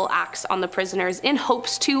indescribable acts on the prisoners in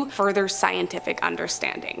hopes to further scientific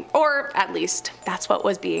understanding. Or at least, that's what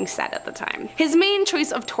was being said at the time. His main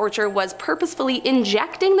choice of torture was purposefully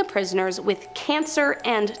injecting the prisoners with cancer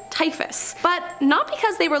and typhus. But not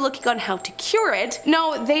because they were looking on how to cure it,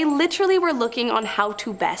 no, they literally were looking on how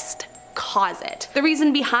to best cause it. The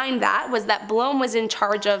reason behind that was that Blohm was in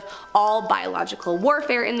charge of all biological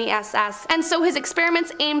warfare in the SS, and so his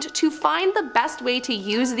experiments aimed to find the best way to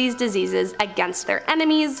use these diseases against their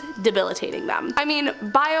enemies, debilitating them. I mean,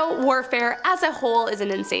 bio-warfare as a whole is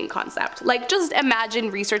an insane concept. Like, just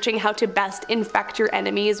imagine researching how to best infect your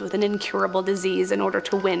enemies with an incurable disease in order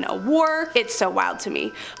to win a war. It's so wild to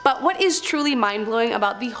me. But what is truly mind-blowing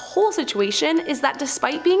about the whole situation is that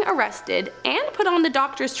despite being arrested and put on the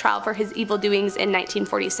doctor's trial for his evil doings in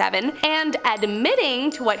 1947, and admitting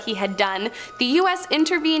to what he had done, the US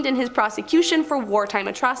intervened in his prosecution for wartime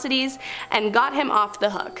atrocities and got him off the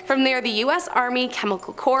hook. From there, the US Army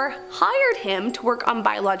Chemical Corps hired him to work on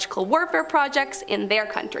biological warfare projects in their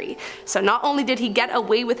country. So not only did he get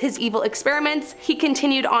away with his evil experiments, he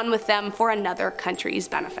continued on with them for another country's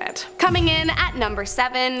benefit. Coming in at number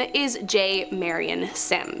 7 is J. Marion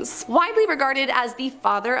Sims. Widely regarded as the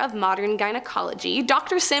father of modern gynecology,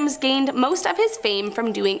 Dr. Sims gained most of his fame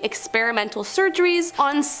from doing experimental surgeries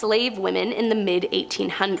on slave women in the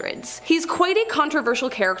mid-1800s. He's quite a controversial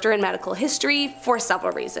character in medical history for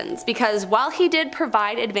several reasons, because while he did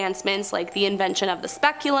provide advancements like the invention of the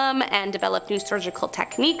speculum and developed new surgical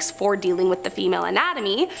techniques for dealing with the female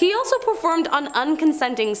anatomy, he also performed on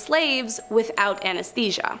unconsenting slaves without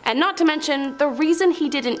anesthesia. And not to mention, the reason he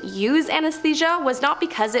didn't use anesthesia was not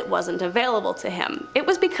because it wasn't available to him. It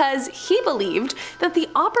was because he believed that the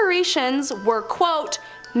operations were, quote,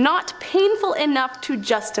 not painful enough to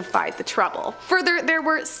justify the trouble. Further, there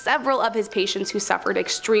were several of his patients who suffered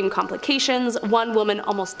extreme complications. One woman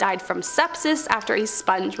almost died from sepsis after a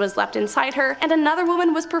sponge was left inside her, and another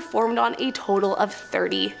woman was performed on a total of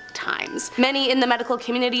 30 times. Many in the medical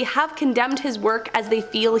community have condemned his work as they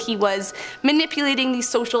feel he was manipulating the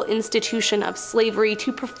social institution of slavery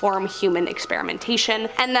to perform human experimentation,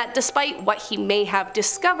 and that despite what he may have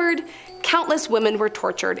discovered, countless women were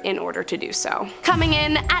tortured in order to do so. Coming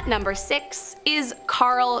in at number 6 is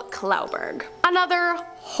Karl Klauberg. Another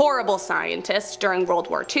horrible scientist during World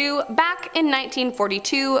War II. Back in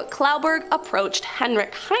 1942, Klauberg approached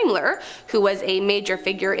Heinrich Himmler, who was a major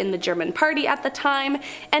figure in the German party at the time,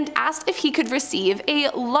 and asked if he could receive a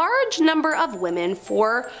large number of women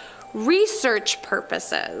for research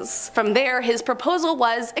purposes. From there, his proposal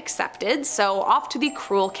was accepted, so off to the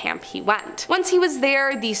cruel camp he went. Once he was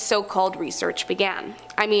there, the so-called research began.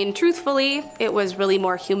 I mean, truthfully, it was really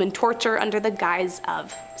more human torture under the guise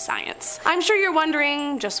of science. I'm sure you're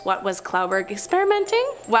wondering, just what was Klauberg experimenting?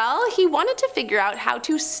 Well, he wanted to figure out how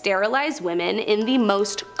to sterilize women in the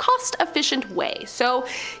most cost-efficient way, so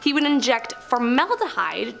he would inject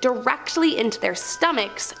formaldehyde directly into their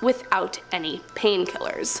stomachs without any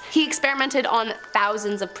painkillers. He experimented on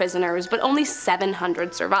thousands of prisoners, but only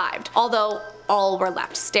 700 survived, although all were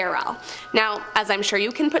left sterile. Now, as I'm sure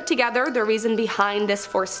you can put together, the reason behind this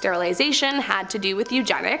forced sterilization had to do with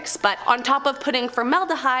eugenics, but on top of putting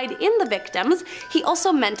formaldehyde in the victims, he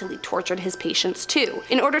also mentally tortured his patients too.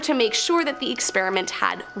 In order to make sure that the experiment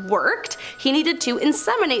had worked, he needed to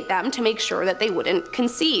inseminate them to make sure that they wouldn't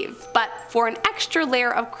conceive. But for an extra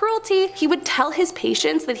layer of cruelty, he would tell his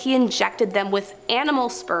patients that he injected them with animal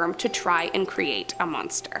sperm to try and create a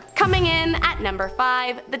monster. Coming in at number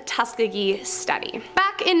 5, the Tuskegee study.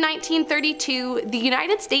 Back in 1932, the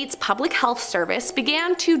United States Public Health Service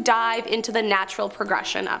began to dive into the natural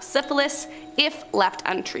progression of syphilis if left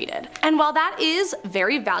untreated. And while that is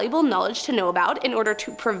very valuable knowledge to know about in order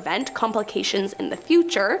to prevent complications in the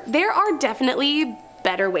future, there are definitely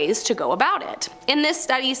better ways to go about it. In this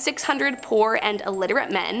study, 600 poor and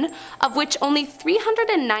illiterate men, of which only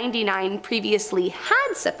 399 previously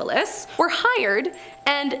had syphilis, were hired,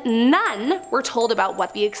 and none were told about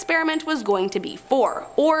what the experiment was going to be for,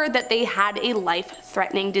 or that they had a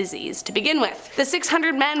life-threatening disease to begin with. The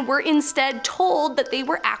 600 men were instead told that they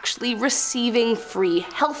were actually receiving free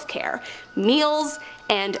healthcare, meals,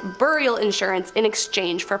 and burial insurance in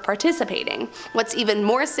exchange for participating. What's even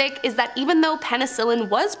more sick is that even though penicillin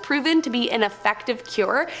was proven to be an effective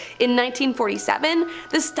cure in 1947,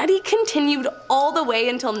 the study continued all the way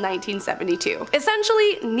until 1972,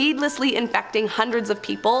 essentially needlessly infecting hundreds of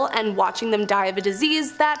people and watching them die of a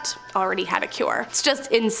disease that already had a cure. It's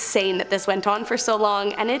just insane that this went on for so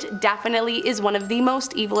long, and it definitely is one of the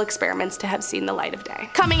most evil experiments to have seen the light of day.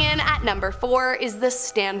 Coming in at number 4 is the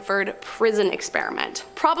Stanford prison experiment.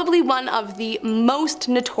 Probably one of the most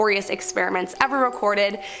notorious experiments ever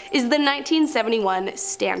recorded is the 1971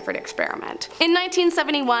 Stanford experiment. In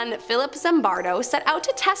 1971, Philip Zimbardo set out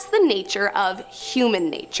to test the nature of human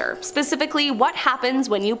nature, specifically what happens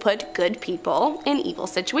when you put good people in evil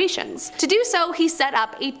situations. To do so, he set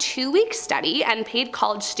up a 2-week study and paid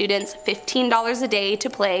college students $15 a day to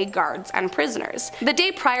play guards and prisoners. The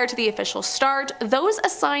day prior to the official start, those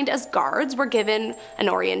assigned as guards were given an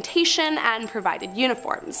orientation and provided uniforms.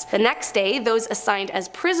 The next day, those assigned as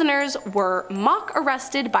prisoners were mock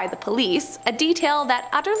arrested by the police, a detail that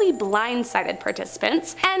utterly blindsided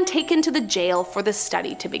participants, and taken to the jail for the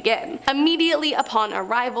study to begin. Immediately upon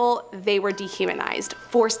arrival, they were dehumanized,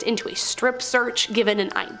 forced into a strip search, given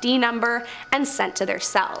an ID number, and sent to their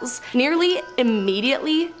cells. Nearly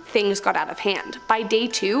immediately, things got out of hand. By day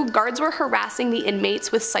 2, guards were harassing the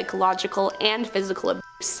inmates with psychological and physical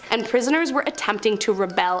abuse, and prisoners were attempting to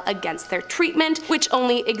rebel against their treatment, which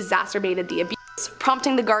only exacerbated the abuse,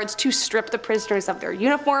 prompting the guards to strip the prisoners of their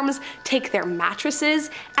uniforms, take their mattresses,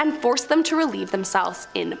 and force them to relieve themselves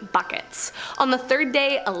in buckets. On the 3rd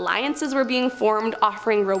day, alliances were being formed,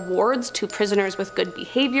 offering rewards to prisoners with good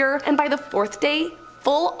behavior, and by the 4th day,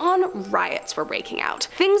 full-on riots were breaking out.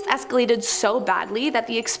 Things escalated so badly that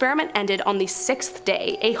the experiment ended on the 6th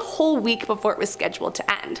day, a whole week before it was scheduled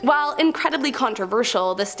to end. While incredibly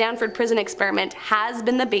controversial, the Stanford prison experiment has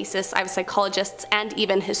been the basis of psychologists and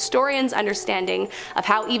even historians' understanding of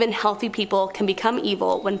how even healthy people can become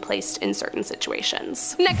evil when placed in certain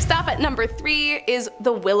situations. Next up at number 3 is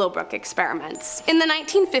the Willowbrook experiments. In the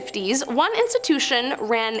 1950s, one institution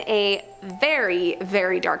ran a very,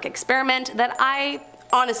 very dark experiment that I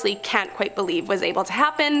honestly can't quite believe was able to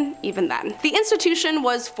happen even then. The institution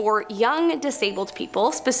was for young disabled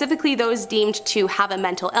people, specifically those deemed to have a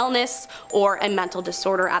mental illness or a mental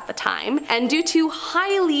disorder at the time, and due to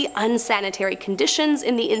highly unsanitary conditions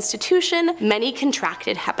in the institution, many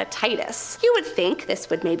contracted hepatitis. You would think this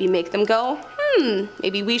would maybe make them go,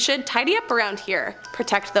 maybe we should tidy up around here,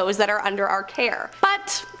 protect those that are under our care.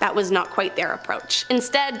 But that was not quite their approach.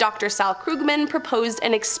 Instead, Dr. Sal Krugman proposed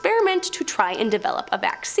an experiment to try and develop a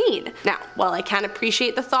vaccine. Now, while I can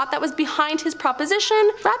appreciate the thought that was behind his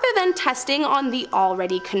proposition, rather than testing on the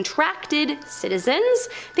already contracted citizens,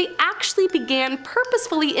 they actually began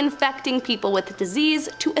purposefully infecting people with the disease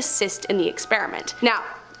to assist in the experiment. Now,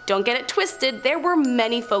 don't get it twisted, there were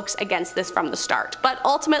many folks against this from the start, but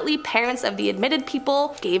ultimately parents of the admitted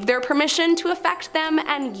people gave their permission to affect them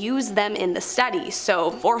and use them in the study, so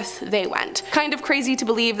forth they went. Kind of crazy to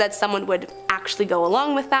believe that someone would actually go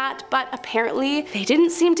along with that, but apparently they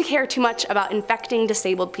didn't seem to care too much about infecting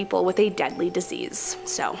disabled people with a deadly disease.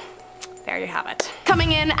 So there you have it.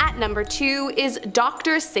 Coming in at number 2 is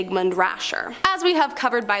Dr. Sigmund Rascher. As we have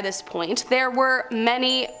covered by this point, there were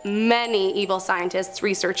many evil scientists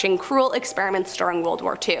researching cruel experiments during World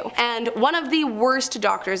War II, and one of the worst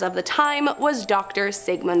doctors of the time was Dr.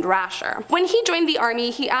 Sigmund Rascher. When he joined the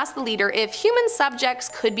army, he asked the leader if human subjects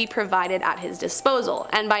could be provided at his disposal,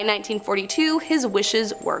 and by 1942 his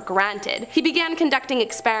wishes were granted. He began conducting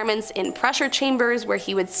experiments in pressure chambers where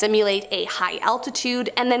he would simulate a high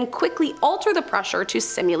altitude and then quickly alter the pressure to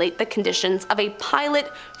simulate the conditions of a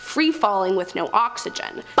pilot free falling with no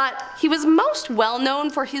oxygen. But he was most well known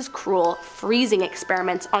for his cruel freezing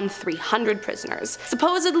experiments on 300 prisoners,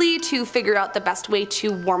 supposedly to figure out the best way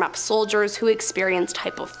to warm up soldiers who experienced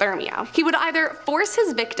hypothermia. He would either force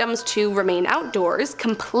his victims to remain outdoors,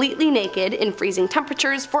 completely naked in freezing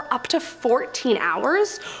temperatures for up to 14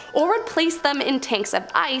 hours, or would place them in tanks of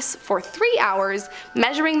ice for 3 hours,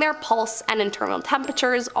 measuring their pulse and internal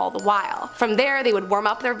temperatures all the while. From there, they would warm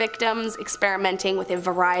up their victims, experimenting with a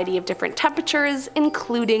variety of different temperatures,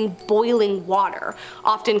 including boiling water,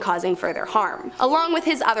 often causing further harm. Along with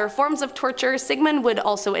his other forms of torture, Sigmund would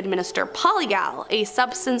also administer polygal, a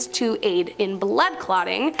substance to aid in blood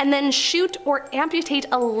clotting, and then shoot or amputate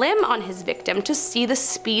a limb on his victim to see the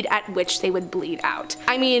speed at which they would bleed out.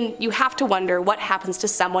 I mean, you have to wonder what happens to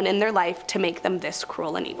someone in their life to make them this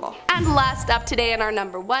cruel and evil. And last up today in our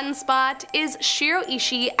number 1 spot is Shiro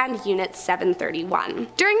Ishii and Unit 731.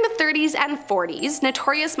 During the 30s and 40s,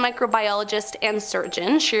 notorious microbiologist and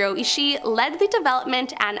surgeon Shiro Ishii led the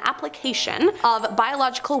development and application of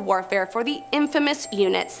biological warfare for the infamous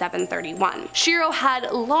Unit 731. Shiro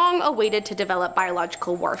had long awaited to develop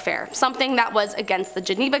biological warfare, something that was against the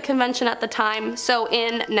Geneva Convention at the time, so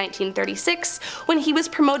in 1936, when he was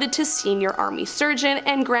promoted to senior army surgeon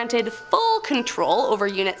and granted full control over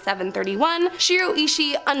Unit 731, Shiro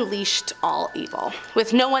Ishii unleashed all evil.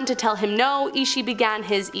 With no one to tell him no, Ishii began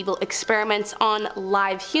his evil experiments on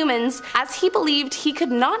live humans, as he believed he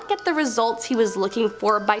could not get the results he was looking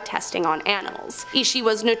for by testing on animals. Ishii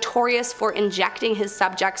was notorious for injecting his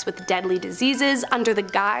subjects with deadly diseases under the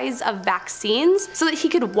guise of vaccines so that he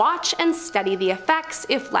could watch and study the effects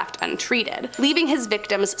if left untreated, leaving his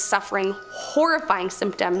victims suffering horrifying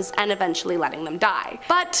symptoms and eventually letting them die.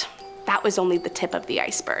 But that was only the tip of the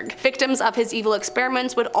iceberg. Victims of his evil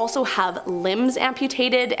experiments would also have limbs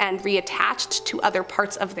amputated and reattached to other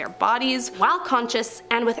parts of their bodies while conscious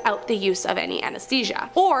and without the use of any anesthesia,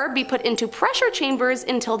 or be put into pressure chambers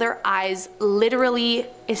until their eyes literally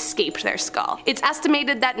escaped their skull. It's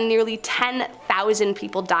estimated that nearly 10,000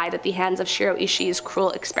 people died at the hands of Shiro Ishii's cruel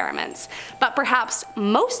experiments. But perhaps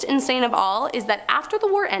most insane of all is that after the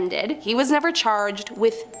war ended, he was never charged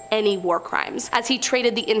with any war crimes, as he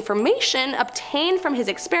traded the information obtained from his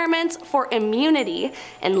experiments for immunity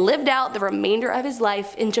and lived out the remainder of his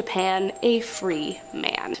life in Japan a free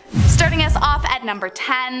man. Starting us off at number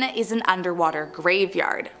 10 is an underwater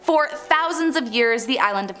graveyard. For thousands of years, the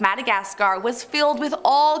island of Madagascar was filled with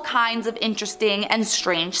all kinds of interesting and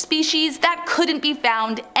strange species that couldn't be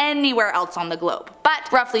found anywhere else on the globe.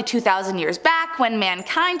 But roughly 2,000 years back, when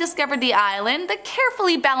mankind discovered the island, the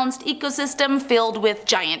carefully balanced ecosystem filled with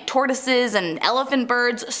giant tortoises and elephant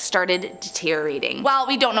birds started deteriorating. While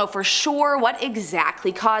we don't know for sure what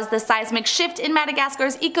exactly caused the seismic shift in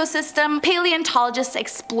Madagascar's ecosystem, paleontologists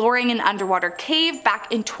exploring an underwater cave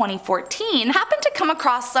back in 2014 happened to come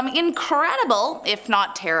across some incredible, if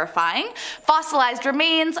not terrifying, fossilized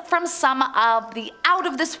remains from some of the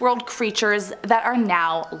out-of-this-world creatures that are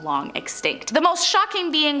now long extinct. The most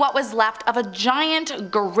shocking being what was left of a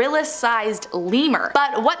giant gorilla-sized lemur.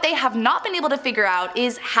 But what they have not been able to figure out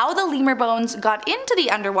is how the lemur bones got into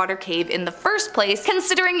the underwater cave in the first place,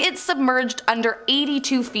 considering it's submerged under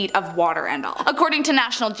 82 feet of water and all. According to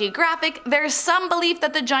National Geographic, there's some belief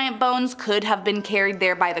that the giant bones could have been carried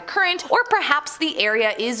there by the current, or perhaps the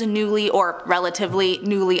area is newly or relatively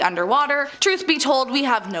newly underwater. Truth be told, we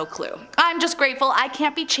have no clue. I'm just grateful I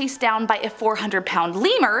can't be chased down by a 400-pound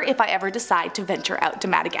lemur if I ever decide to venture out to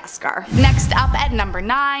Madagascar. Next up at number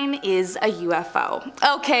 9 is a UFO.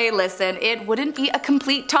 Okay, listen, it wouldn't be a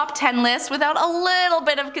complete top 10 list without a little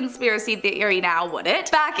bit of conspiracy theory now, would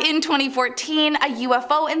it? Back in 2014, a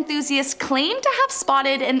UFO enthusiast claimed to have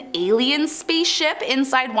spotted an alien spaceship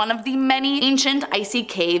inside one of the many ancient icy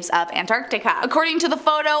caves of Antarctica. According to the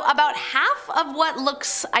photo, about half of what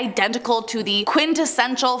looks identical to the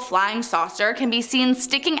quintessential flying saucer can be seen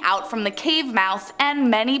sticking out from the cave mouth, and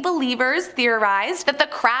many believers theorize theorized that the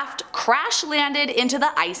craft crash landed into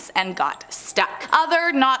the ice and got stuck.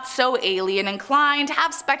 Other not so alien inclined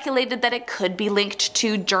have speculated that it could be linked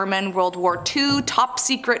to German World War II top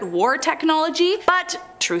secret war technology, but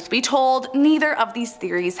truth be told, neither of these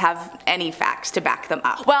theories have any facts to back them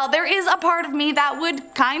up. Well, there is a part of me that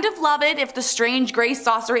would kind of love it if the strange gray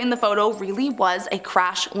saucer in the photo really was a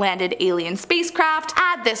crash-landed alien spacecraft.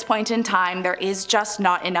 At this point in time, there is just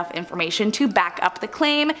not enough information to back up the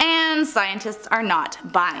claim, and scientists are not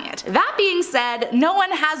buying it. That being said, no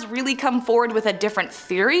one has really come forward with a different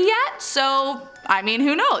theory yet, so I mean,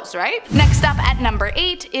 who knows, right? Next up at number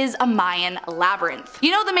 8 is a Mayan labyrinth. You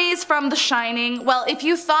know the maze from The Shining? Well, if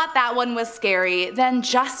you thought that one was scary, then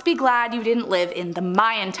just be glad you didn't live in the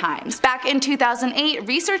Mayan times. Back in 2008,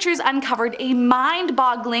 researchers uncovered a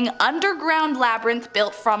mind-boggling underground labyrinth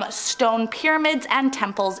built from stone pyramids and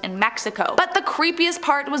temples in Mexico. But the creepiest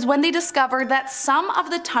part was when they discovered that some of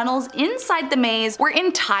the tunnels inside the maze were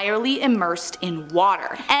entirely immersed in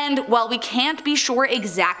water. And while we can't be sure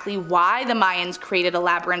exactly why the Mayans created a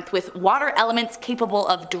labyrinth with water elements capable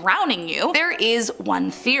of drowning you, there is one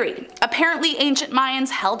theory. Apparently, ancient Mayans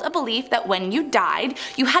held a belief that when you died,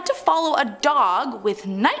 you had to follow a dog with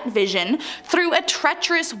night vision through a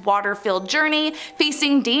treacherous water-filled journey,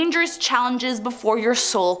 facing dangerous challenges before your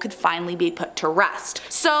soul could finally be put to rest.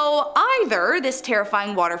 So either this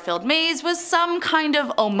terrifying water-filled maze was some kind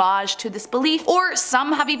of homage to this belief, or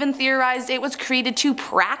some have even theorized it was created to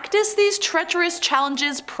practice these treacherous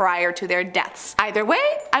challenges prior to their deaths. Either way,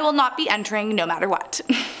 I will not be entering no matter what.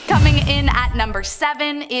 Coming in at number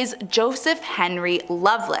 7 is Joseph Henry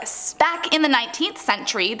Loveless. Back in the 19th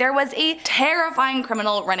century, there was a terrifying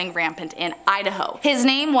criminal running rampant in Idaho. His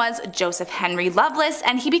name was Joseph Henry Loveless,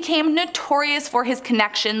 and he became notorious for his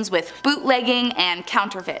connections with bootlegging and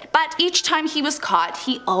counterfeit. But each time he was caught,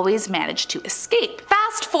 he always managed to escape.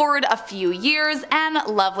 Fast forward a few years, and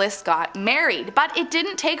Loveless got married, but it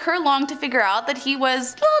didn't take her long to figure out that he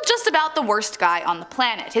was, well, just about the worst guy on the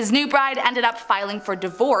planet. His new bride ended up filing for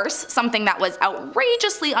divorce, something that was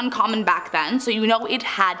outrageously uncommon back then, so you know it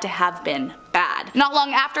had to have been bad. Not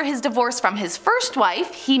long after his divorce from his first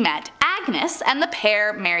wife, he met Agnes, and the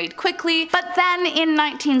pair married quickly, but then in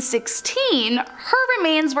 1916, her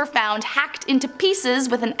remains were found hacked into pieces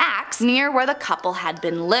with an axe near where the couple had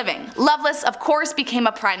been living. Loveless, of course, became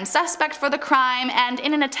a prime suspect for the crime, and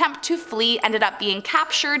in an attempt to flee ended up being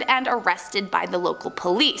captured and arrested by the local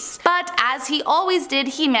police. But as he always did,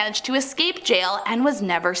 he managed to escape jail and was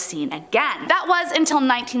never seen again. That was until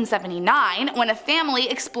 1979, when a family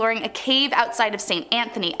exploring a cave outside of St.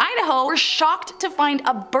 Anthony, Idaho, were shocked to find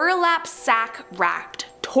a burlap sack wrapped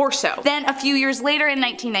torso. Then a few years later in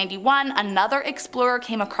 1991, another explorer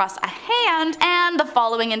came across a hand, and the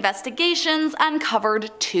following investigations uncovered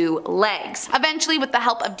 2 legs. Eventually, with the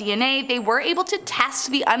help of DNA, they were able to test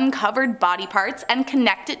the uncovered body parts and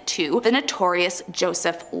connect it to the notorious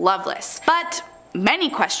Joseph Loveless. But many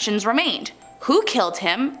questions remained. Who killed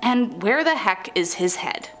him, and where the heck is his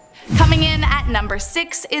head? Coming in at number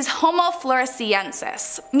 6 is Homo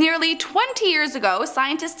floresiensis. Nearly 20 years ago,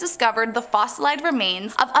 scientists discovered the fossilized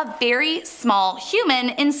remains of a very small human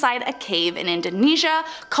inside a cave in Indonesia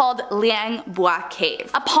called Liang Bua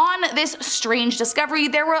Cave. Upon this strange discovery,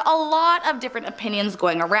 there were a lot of different opinions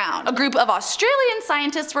going around. A group of Australian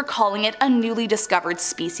scientists were calling it a newly discovered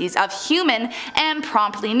species of human and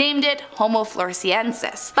promptly named it Homo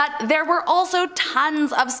floresiensis. But there were also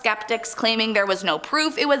tons of skeptics claiming there was no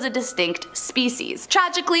proof it was a distinct species.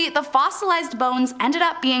 Tragically, the fossilized bones ended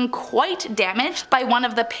up being quite damaged by one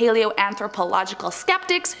of the paleoanthropological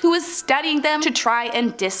skeptics who was studying them to try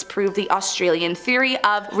and disprove the Australian theory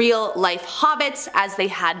of real-life hobbits, as they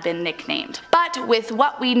had been nicknamed. But with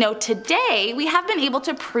what we know today, we have been able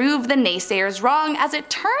to prove the naysayers wrong, as it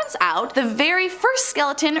turns out the very first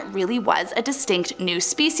skeleton really was a distinct new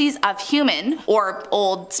species of human, or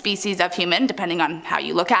old species of human, depending on how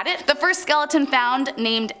you look at it. The first skeleton found,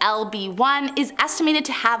 named LB1, is estimated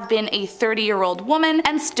to have been a 30-year-old woman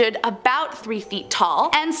and stood about 3 feet tall,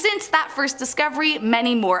 and since that first discovery,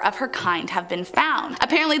 many more of her kind have been found.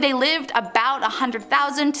 Apparently they lived about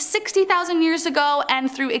 100,000 to 60,000 years ago, and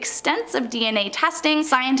through extensive DNA testing,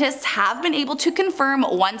 scientists have been able to confirm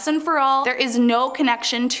once and for all there is no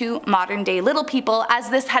connection to modern-day little people, as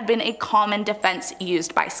this had been a common defense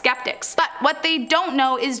used by skeptics. But what they don't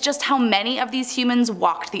know is just how many of these humans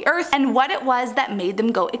walked the earth and what it was that made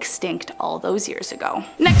them go extinct all those years ago.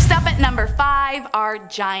 Next up at number 5 are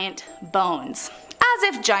giant bones.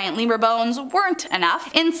 as if giant lemur bones weren't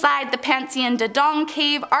enough, inside the Panxian Dadong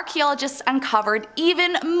cave, archaeologists uncovered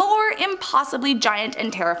even more impossibly giant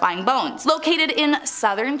and terrifying bones. Located in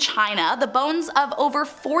southern China, the bones of over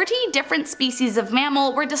 40 different species of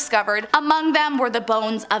mammal were discovered. Among them were the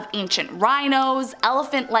bones of ancient rhinos,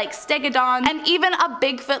 elephant-like stegodons, and even a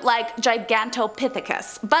Bigfoot-like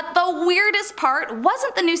Gigantopithecus. But the weirdest part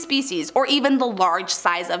wasn't the new species or even the large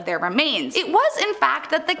size of their remains. It was in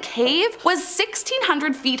fact that the cave was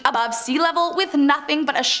 1,600 feet above sea level with nothing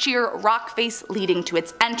but a sheer rock face leading to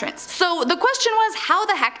its entrance. So the question was, how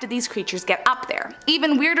the heck did these creatures get up there?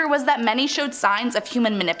 Even weirder was that many showed signs of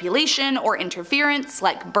human manipulation or interference,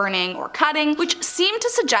 like burning or cutting, which seemed to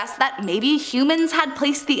suggest that maybe humans had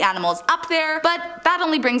placed the animals up there, but that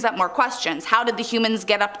only brings up more questions. How did the humans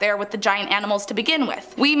get up there with the giant animals to begin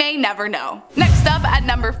with? We may never know. Next up at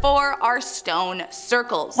number 4 are stone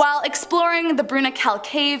circles. While exploring the Brunekel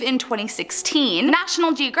cave in 2016,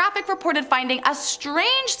 National Geographic reported finding a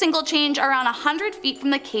strange single change around 100 feet from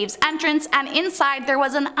the cave's entrance, and inside there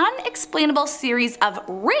was an unexplainable series of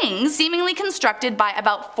rings seemingly constructed by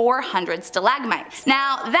about 400 stalagmites.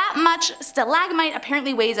 Now that much stalagmite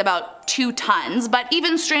apparently weighs about 2 tons, but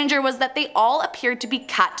even stranger was that they all appeared to be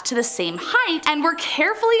cut to the same height and were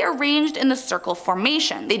carefully arranged in the circle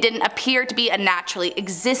formation. They didn't appear to be a naturally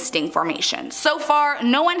existing formation. So far,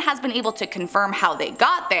 no one has been able to confirm how they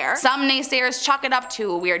got there. Some naysayers chalk it up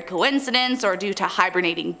to a weird coincidence or due to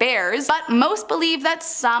hibernating bears, but most believe that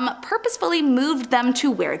some purposefully moved them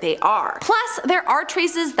to where they are. Plus, there are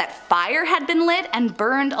traces that fire had been lit and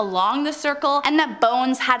burned along the circle, and that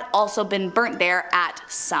bones had also been burnt there at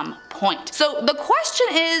some point. So the question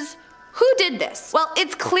is, who did this? Well,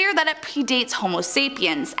 it's clear that it predates Homo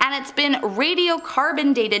sapiens, and it's been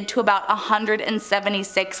radiocarbon dated to about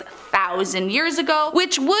 176,000 years ago,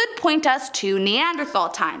 which would point us to Neanderthal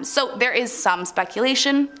times. So there is some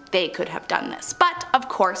speculation they could have done this. But of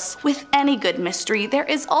course, with any good mystery, there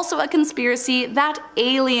is also a conspiracy that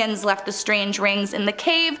aliens left the strange rings in the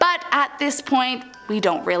cave, but at this point, we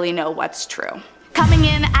don't really know what's true. Coming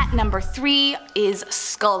in at number 3 is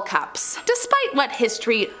skull cups. Despite what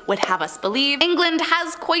history would have us believe, England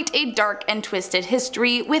has quite a dark and twisted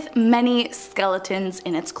history with many skeletons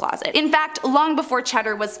in its closet. In fact, long before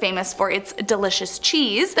Cheddar was famous for its delicious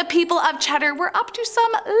cheese, the people of Cheddar were up to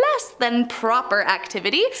some less than proper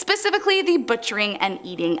activity, specifically the butchering and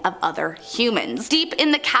eating of other humans. Deep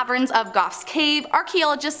in the caverns of Gough's Cave,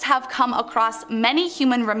 archaeologists have come across many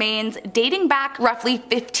human remains dating back roughly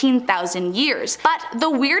 15,000 years. But the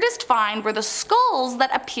weirdest find were the skulls that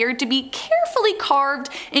appeared to be carefully carved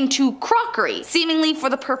into crockery, seemingly for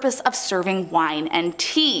the purpose of serving wine and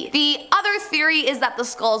tea. The other theory is that the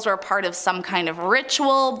skulls were part of some kind of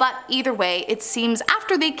ritual, but either way, it seems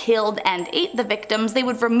after they killed and ate the victims, they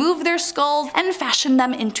would remove their skulls and fashion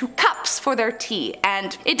them into cups for their tea,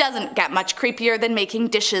 and it doesn't get much creepier than making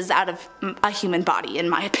dishes out of a human body, in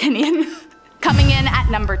my opinion. Coming in at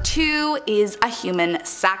number 2 is a human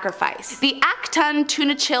sacrifice. The Acton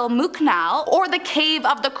Tunachil Muknal, or the Cave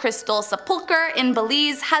of the Crystal Sepulchre in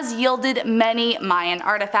Belize, has yielded many Mayan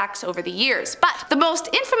artifacts over the years, but the most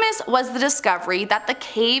infamous was the discovery that the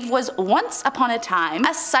cave was once upon a time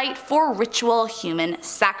a site for ritual human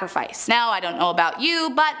sacrifice. Now, I don't know about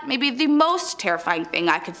you, but maybe the most terrifying thing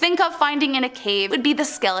I could think of finding in a cave would be the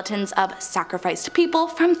skeletons of sacrificed people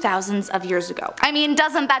from thousands of years ago. I mean,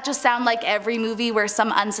 doesn't that just sound like every movie where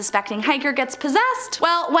some unsuspecting hiker gets possessed?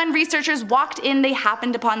 Well, when researchers walked in, they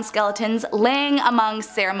happened upon skeletons laying among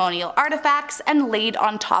ceremonial artifacts and laid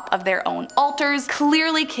on top of their own altars,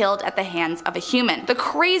 clearly killed at the hands of a human. The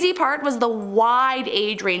crazy part was the wide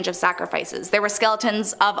age range of sacrifices. There were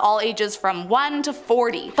skeletons of all ages from 1 to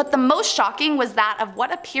 40, but the most shocking was that of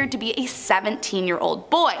what appeared to be a 17-year-old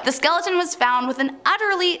boy. The skeleton was found with an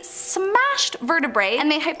utterly smashed vertebrae,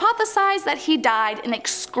 and they hypothesized that he died an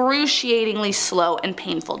excruciatingly slow and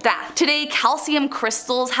painful death. Today, calcium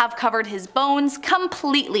crystals have covered his bones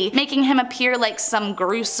completely, making him appear like some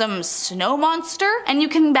gruesome snow monster, and you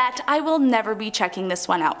can bet I will never be checking this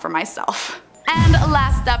one out for myself. And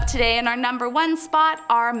last up today in our number 1 spot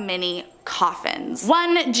are mini coffins.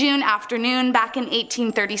 One June afternoon back in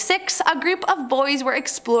 1836, a group of boys were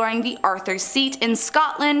exploring the Arthur's Seat in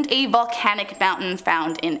Scotland, a volcanic mountain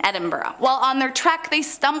found in Edinburgh. While on their trek, they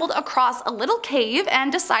stumbled across a little cave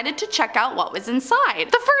and decided to check out what was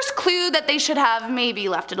inside. The first clue that they should have maybe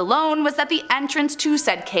left it alone was that the entrance to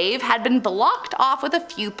said cave had been blocked off with a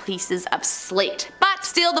few pieces of slate. But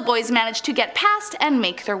still, the boys managed to get past and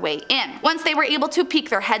make their way in. Once they were able to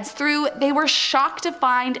peek their heads through, they were shocked to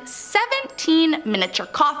find 7 17 miniature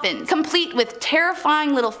coffins, complete with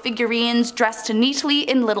terrifying little figurines dressed neatly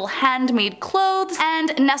in little handmade clothes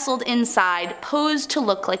and nestled inside, posed to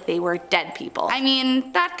look like they were dead people. I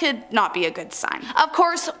mean, that could not be a good sign. Of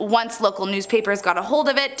course, once local newspapers got a hold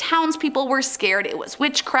of it, townspeople were scared it was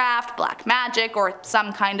witchcraft, black magic, or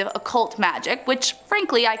some kind of occult magic, which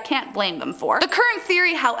frankly I can't blame them for. The current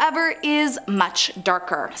theory, however, is much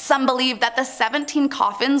darker. Some believe that the 17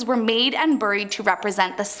 coffins were made and buried to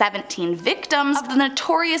represent the 17 victims of the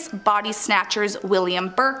notorious body snatchers William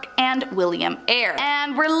Burke and William Eyre,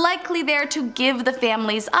 and were likely there to give the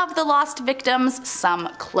families of the lost victims some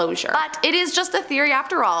closure. But it is just a theory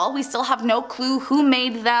after all. We still have no clue who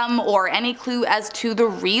made them or any clue as to the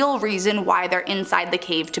real reason why they're inside the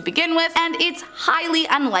cave to begin with, and it's highly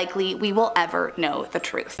unlikely we will ever know the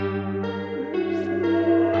truth.